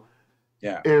 So,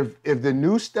 yeah, if the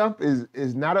new stuff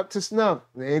is not up to snuff,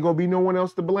 there ain't gonna be no one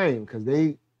else to blame because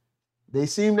they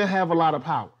seem to have a lot of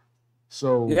power.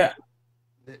 So yeah,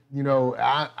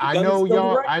 I know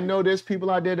y'all. Right. I know there's people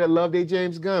out there that love their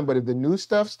James Gunn, but if the new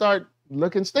stuff start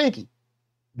looking stinky,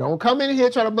 don't come in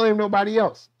here trying to blame nobody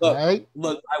else. Look, right?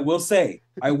 Look, I will say,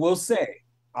 I was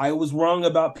wrong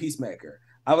about Peacemaker.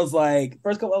 I was like,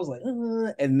 first couple, I was like,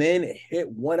 and then it hit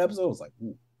one episode. I was like,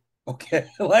 ooh. Okay,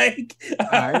 like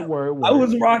I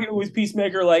was rocking with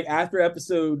Peacemaker like after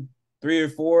episode 3 or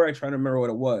 4. I try to remember what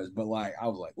it was, but like I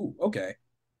was like, ooh, okay.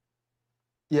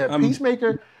 Yeah,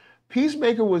 Peacemaker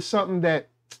was something that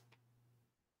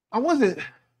I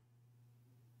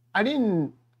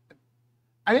didn't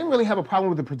really have a problem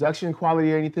with the production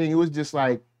quality or anything. It was just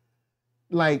like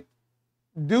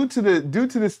due to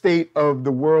the state of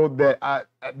the world that I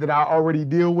already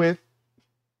deal with,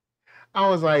 I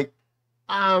was like,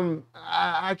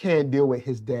 I can't deal with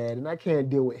his dad, and I can't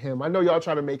deal with him. I know y'all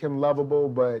try to make him lovable,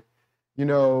 but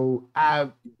it's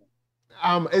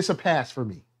a pass for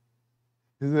me.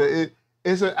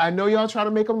 I know y'all try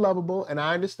to make him lovable, and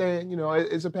I understand.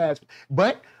 It's a pass.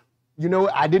 But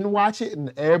I didn't watch it,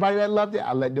 and everybody that loved it,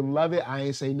 I let them love it. I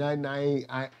ain't say nothing.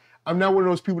 I'm not one of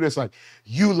those people that's like,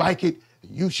 you like it,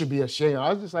 you should be ashamed.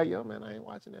 I was just like, yo, man, I ain't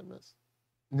watching that mess.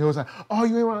 And it was like, oh,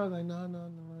 you ain't watching? I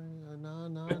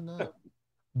was like, no.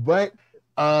 But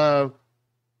I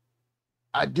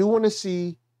do want to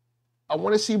see. I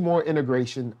want to see more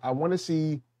integration. I want to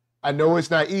see. I know it's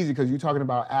not easy because you're talking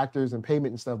about actors and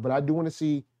payment and stuff, but I do want to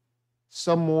see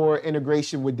some more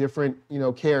integration with different,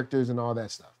 characters and all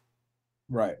that stuff.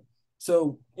 Right.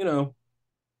 So,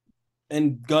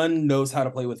 and Gunn knows how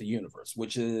to play with the universe,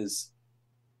 which is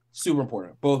super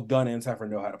important. Both Gunn and Safran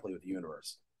know how to play with the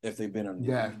universe if they've been on.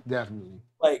 Yeah, definitely.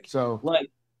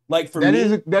 Like for that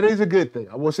me, that is a good thing.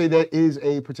 I will say that is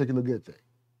a particular good thing.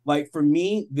 Like for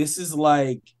me, this is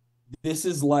like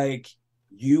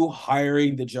you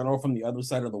hiring the general from the other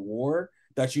side of the war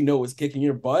that is kicking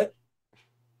your butt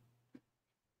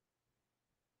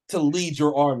to lead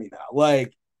your army now.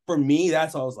 Like for me,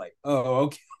 that's all I was like, oh,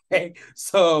 okay.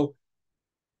 So,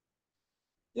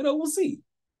 we'll see.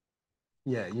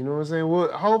 Yeah, you know what I'm saying?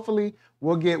 Hopefully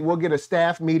we'll get a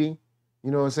staff meeting. You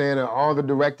know what I'm saying? And all the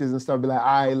directors and stuff be like,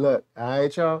 all right, look, all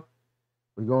right, y'all,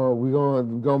 we're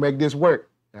gonna make this work.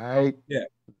 All right. Yeah.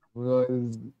 We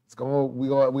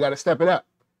got to step it up.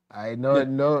 All right.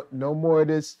 No more of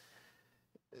this.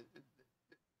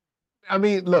 I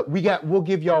mean, look, we'll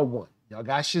give y'all one. Y'all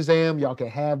got Shazam. Y'all can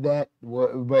have that.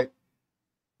 But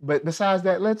besides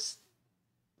that, let's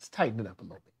tighten it up a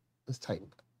little bit. Let's tighten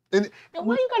it up. And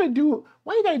why you gotta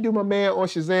do my man on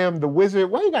Shazam the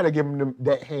Wizard? Why you gotta give him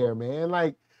that hair, man?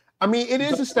 Like, I mean, it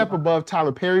is a step above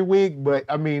Tyler Perry wig, but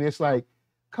I mean, it's like,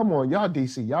 come on, y'all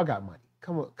DC, y'all got money.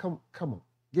 Come on,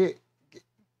 get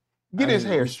his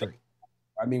hair straight.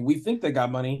 We think they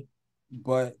got money,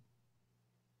 but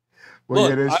well, look,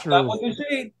 yeah, that's true. That wasn't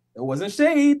shade. It wasn't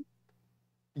shade.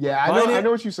 Yeah, I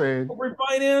know what you're saying. Corporate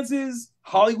finances,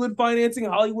 Hollywood financing,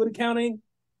 Hollywood accounting.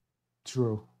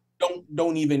 True.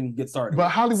 don't even get started. But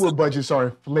Hollywood budgets are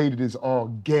inflated as all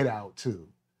get out too.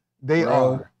 They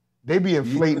are. They be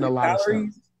inflating a lot of stuff.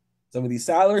 Some of these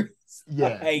salaries.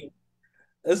 Yeah. Like,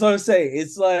 that's what I'm saying.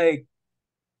 It's like,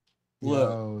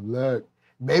 look.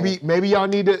 Maybe y'all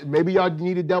need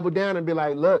to double down and be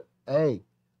like, look, hey,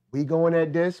 we going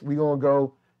at this. We gonna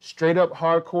go straight up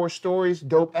hardcore stories,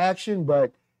 dope action.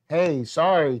 But hey,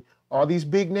 sorry, all these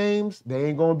big names, they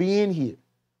ain't gonna be in here.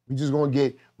 We just gonna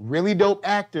get really dope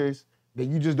actors that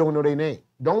you just don't know their name.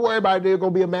 Don't worry about it. There's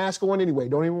gonna be a mask on anyway.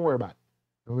 Don't even worry about it.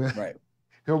 Right.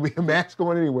 There'll be a mask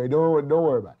on anyway. Don't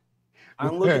worry about it.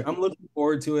 I'm looking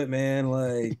forward to it, man.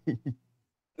 Like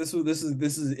this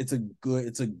is it's a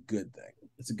good thing.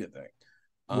 It's a good thing.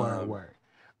 Word.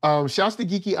 Shouts to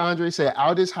Geeky Andre said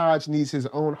Aldous Hodge needs his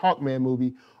own Hawkman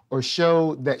movie or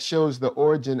show that shows the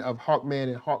origin of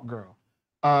Hawkman and Hawkgirl.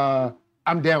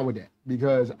 I'm down with that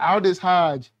because Aldous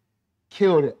Hodge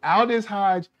killed it. Aldous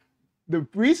Hodge, the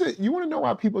reason you want to know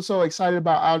why people are so excited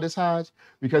about Aldous Hodge?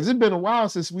 Because it's been a while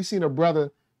since we've seen a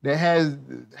brother that has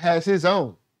his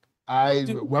own. I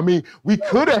mean, we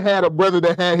could have had a brother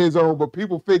that had his own, but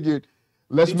people figured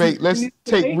let's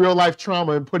take real life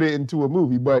trauma and put it into a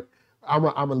movie. But I'm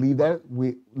gonna leave that.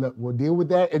 We'll deal with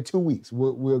that in 2 weeks.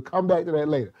 We'll come back to that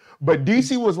later. But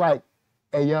DC was like,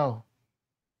 hey yo,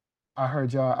 I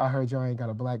heard y'all ain't got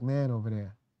a black man over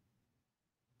there.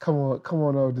 Come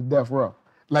on over to Death Row.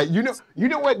 Like, you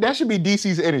know what? That should be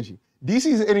DC's energy.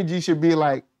 DC's energy should be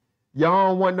like, y'all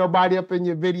don't want nobody up in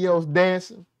your videos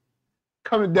dancing?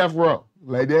 Come to Death Row.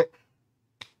 Like that.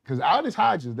 Because Aldous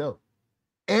Hodge is dope.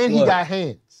 And he got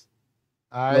hands.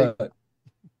 All right. Look,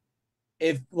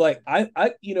 if like I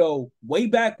way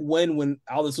back when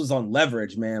Aldous was on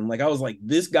Leverage, man, like I was like,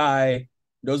 this guy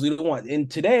knows what he wants.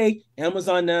 And today,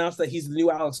 Amazon announced that he's the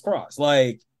new Alex Cross,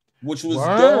 like, which was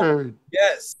dope.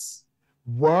 Yes.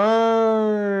 Word.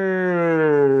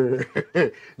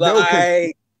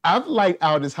 I've liked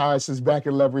Aldous Hodge since back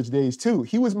in Leverage days too.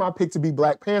 He was my pick to be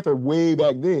Black Panther way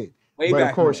back then. But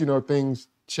of course, things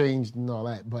changed and all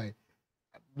that. But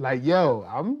like, yo,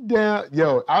 I'm down.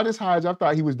 Yo, Aldous Hodge, I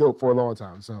thought he was dope for a long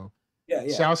time. So yeah.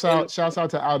 Shouts out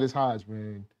to Aldous Hodge,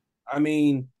 man. I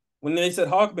mean, when they said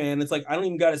Hawkman, it's like I don't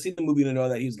even got to see the movie to know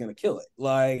that he was gonna kill it.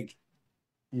 Like,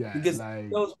 yeah, because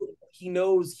he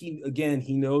knows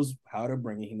how to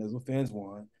bring it. He knows what fans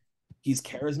want. He's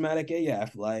charismatic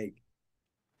AF. Like,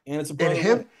 and it's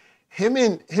a him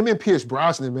and Pierce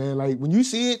Brosnan, man. Like when you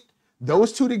see it,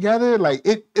 those two together, like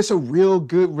it's a real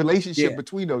good relationship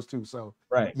between those two. So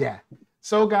yeah.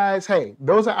 So guys, hey,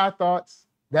 those are our thoughts.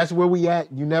 That's where we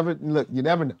at. You never know.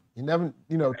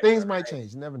 Things might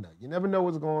change. You never know. You never know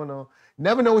what's going on.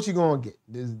 Never know what you're gonna get.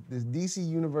 This DC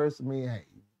universe. I mean, hey,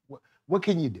 what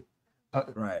can you do?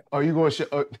 Are you gonna show?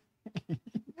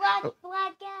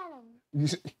 Black Adam.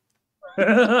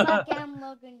 Black Adam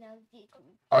logo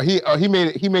he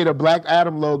made a Black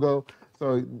Adam logo,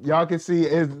 so y'all can see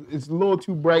it's a little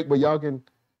too bright, but y'all can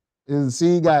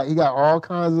see he got all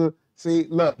kinds of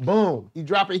look, boom, he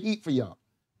dropping heat for y'all.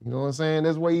 You know what I'm saying?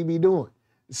 That's what he be doing.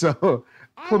 So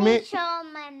Clement, show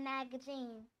my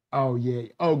magazine. Oh yeah.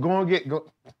 Oh, go.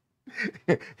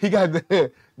 He got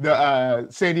the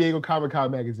San Diego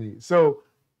Comic-Con magazine. So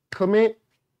Clement,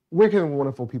 where can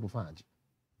wonderful people find you?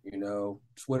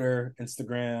 Twitter,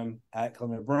 Instagram,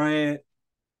 @Clement Bryant,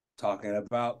 talking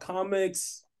about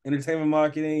comics, entertainment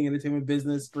marketing, entertainment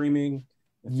business, streaming,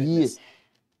 and fitness.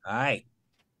 All right.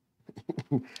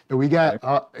 And we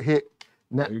got hit.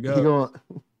 Now, there you go.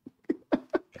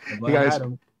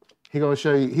 He gonna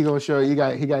show you. He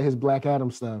got his Black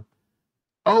Adam stuff.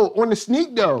 Oh, on the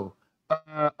sneak though.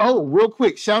 Real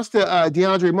quick, shouts to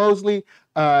DeAndre Mosley.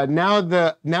 Now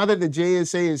that the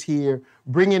JSA is here,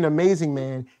 bring in Amazing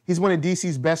Man. He's one of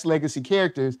DC's best legacy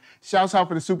characters. Shouts out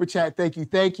for the super chat. Thank you.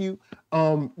 You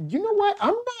know what?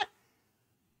 I'm not.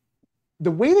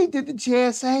 The way they did the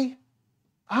JSA,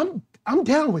 I'm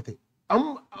down with it.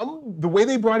 I'm the way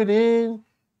they brought it in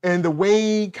and the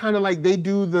way kind of like they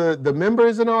do the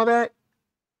members and all that.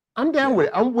 I'm down with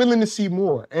it. I'm willing to see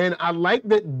more. And I like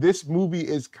that this movie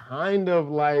is kind of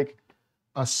like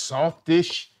a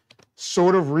softish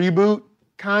sort of reboot,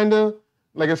 kind of.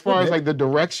 Like as far as like the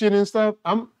direction and stuff.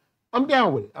 I'm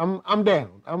down with it. I'm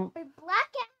down. But Black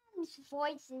Adam's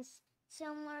voice is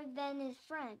similar than his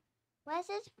friend. What's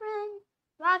his friend?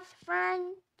 Rock's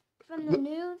friend from the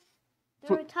news?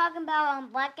 They were talking about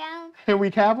on Black Adam.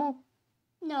 Henry Cavill?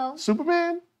 No.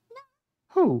 Superman? No.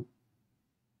 Who?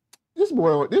 This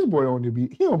boy don't be.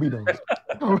 He don't be those.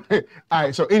 All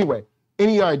right. So anyway,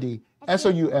 NERD,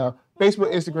 SOUL,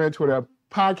 Facebook, Instagram, Twitter,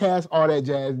 podcast, all that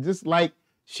jazz. Just like,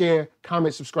 share,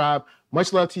 comment, subscribe.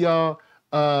 Much love to y'all.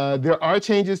 There are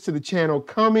changes to the channel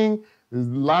coming. There's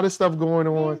a lot of stuff going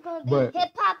on. There's gonna be But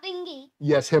hip hop and geek.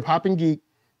 yes, hip hop and geek.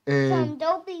 And Some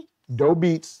dope beats. dope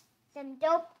beats. Some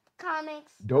dope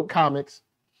comics. Dope comics.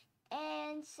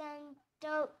 And some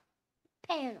dope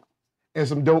panels. And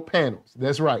some dope panels.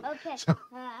 That's right. Okay. So,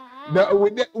 no,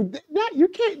 you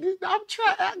can't. I'm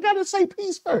trying. I gotta say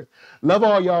peace first. Love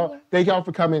all y'all. Thank y'all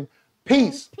for coming.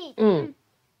 Peace. Peace. Mm.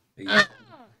 Are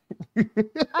you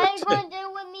gonna do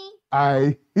it with me?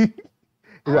 I.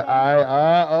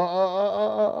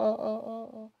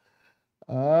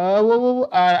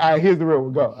 Here's the real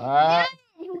one. Go.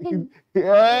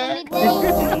 Yeah.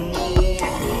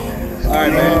 All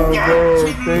right, man. You will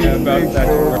remain in the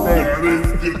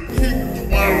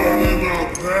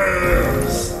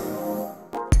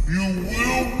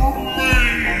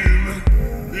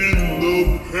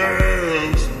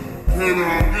past. Can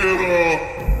I get a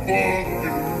fucking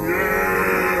yeah?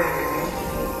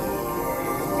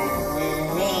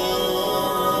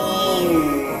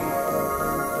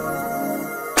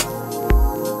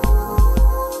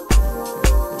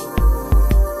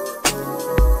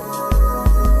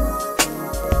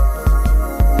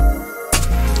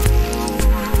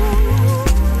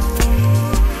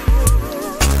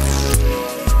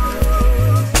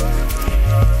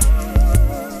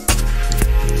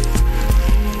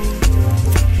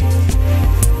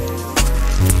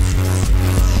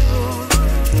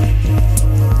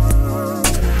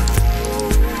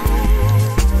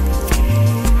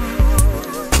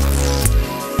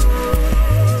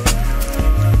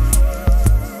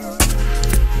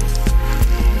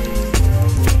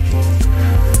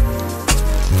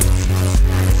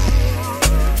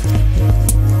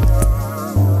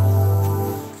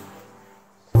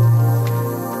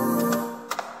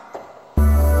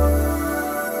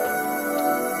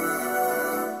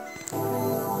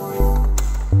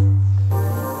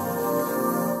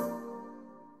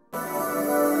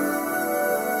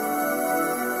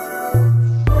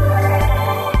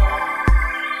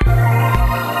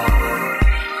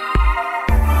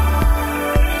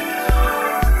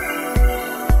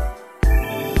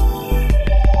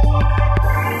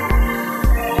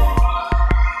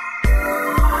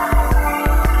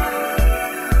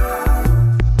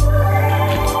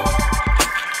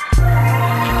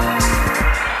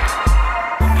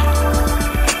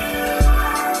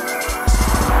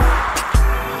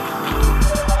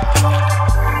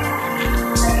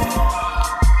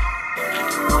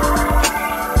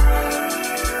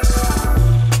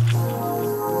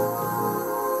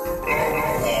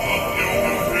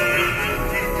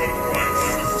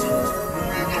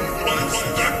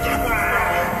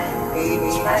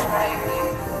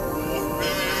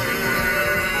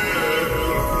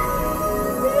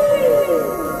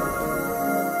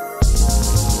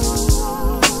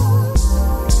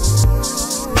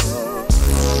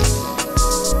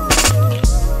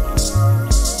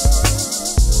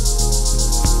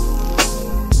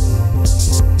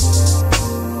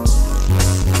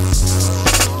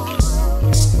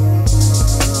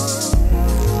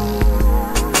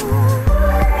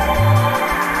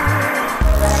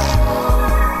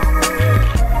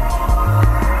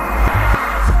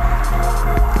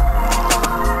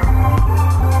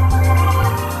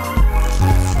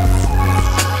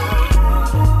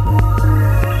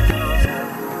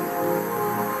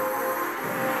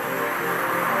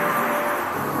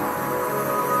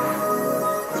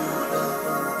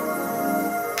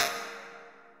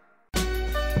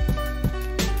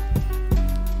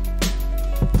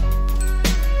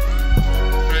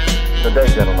 Good day,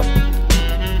 gentlemen.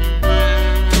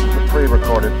 This is a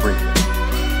pre-recorded briefing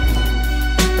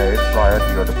made prior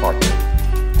to your departure,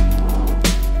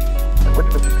 in which,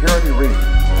 for security reasons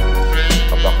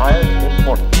of the highest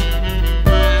importance,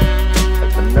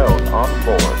 has been known on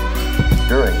board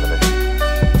during the mission.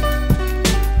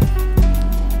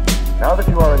 Now that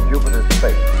you are in Jupiter's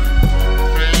space,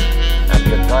 and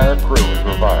the entire crew is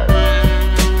revived,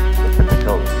 it can be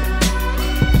told you.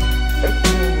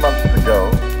 18 months ago,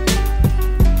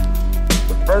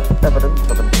 the first evidence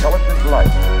of intelligent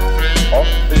life off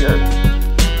the Earth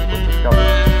was discovered.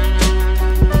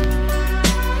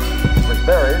 It was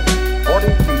buried 40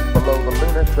 feet below the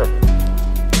lunar surface,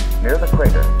 near the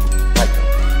crater Patron.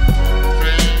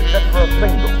 Except for a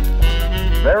single,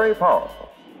 very powerful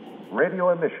radio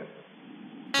emission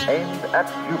aimed at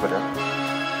Jupiter,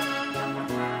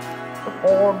 the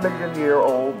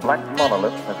 4-million-year-old black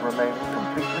monolith has remained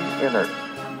completely inert.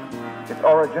 Its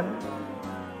origin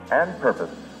and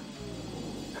purpose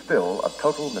still a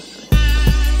total mystery.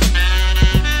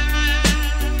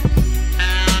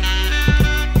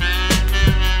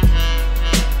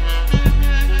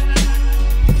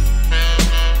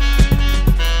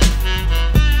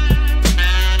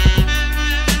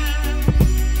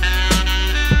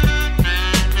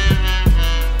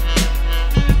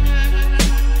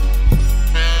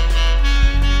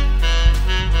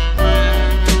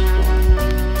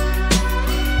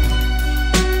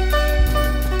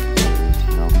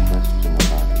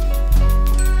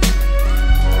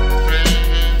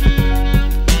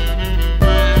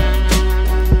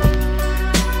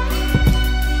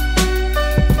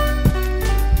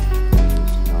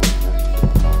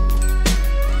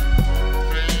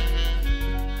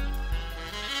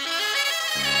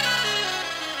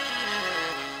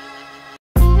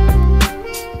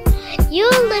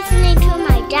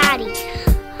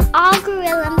 all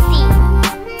gorillas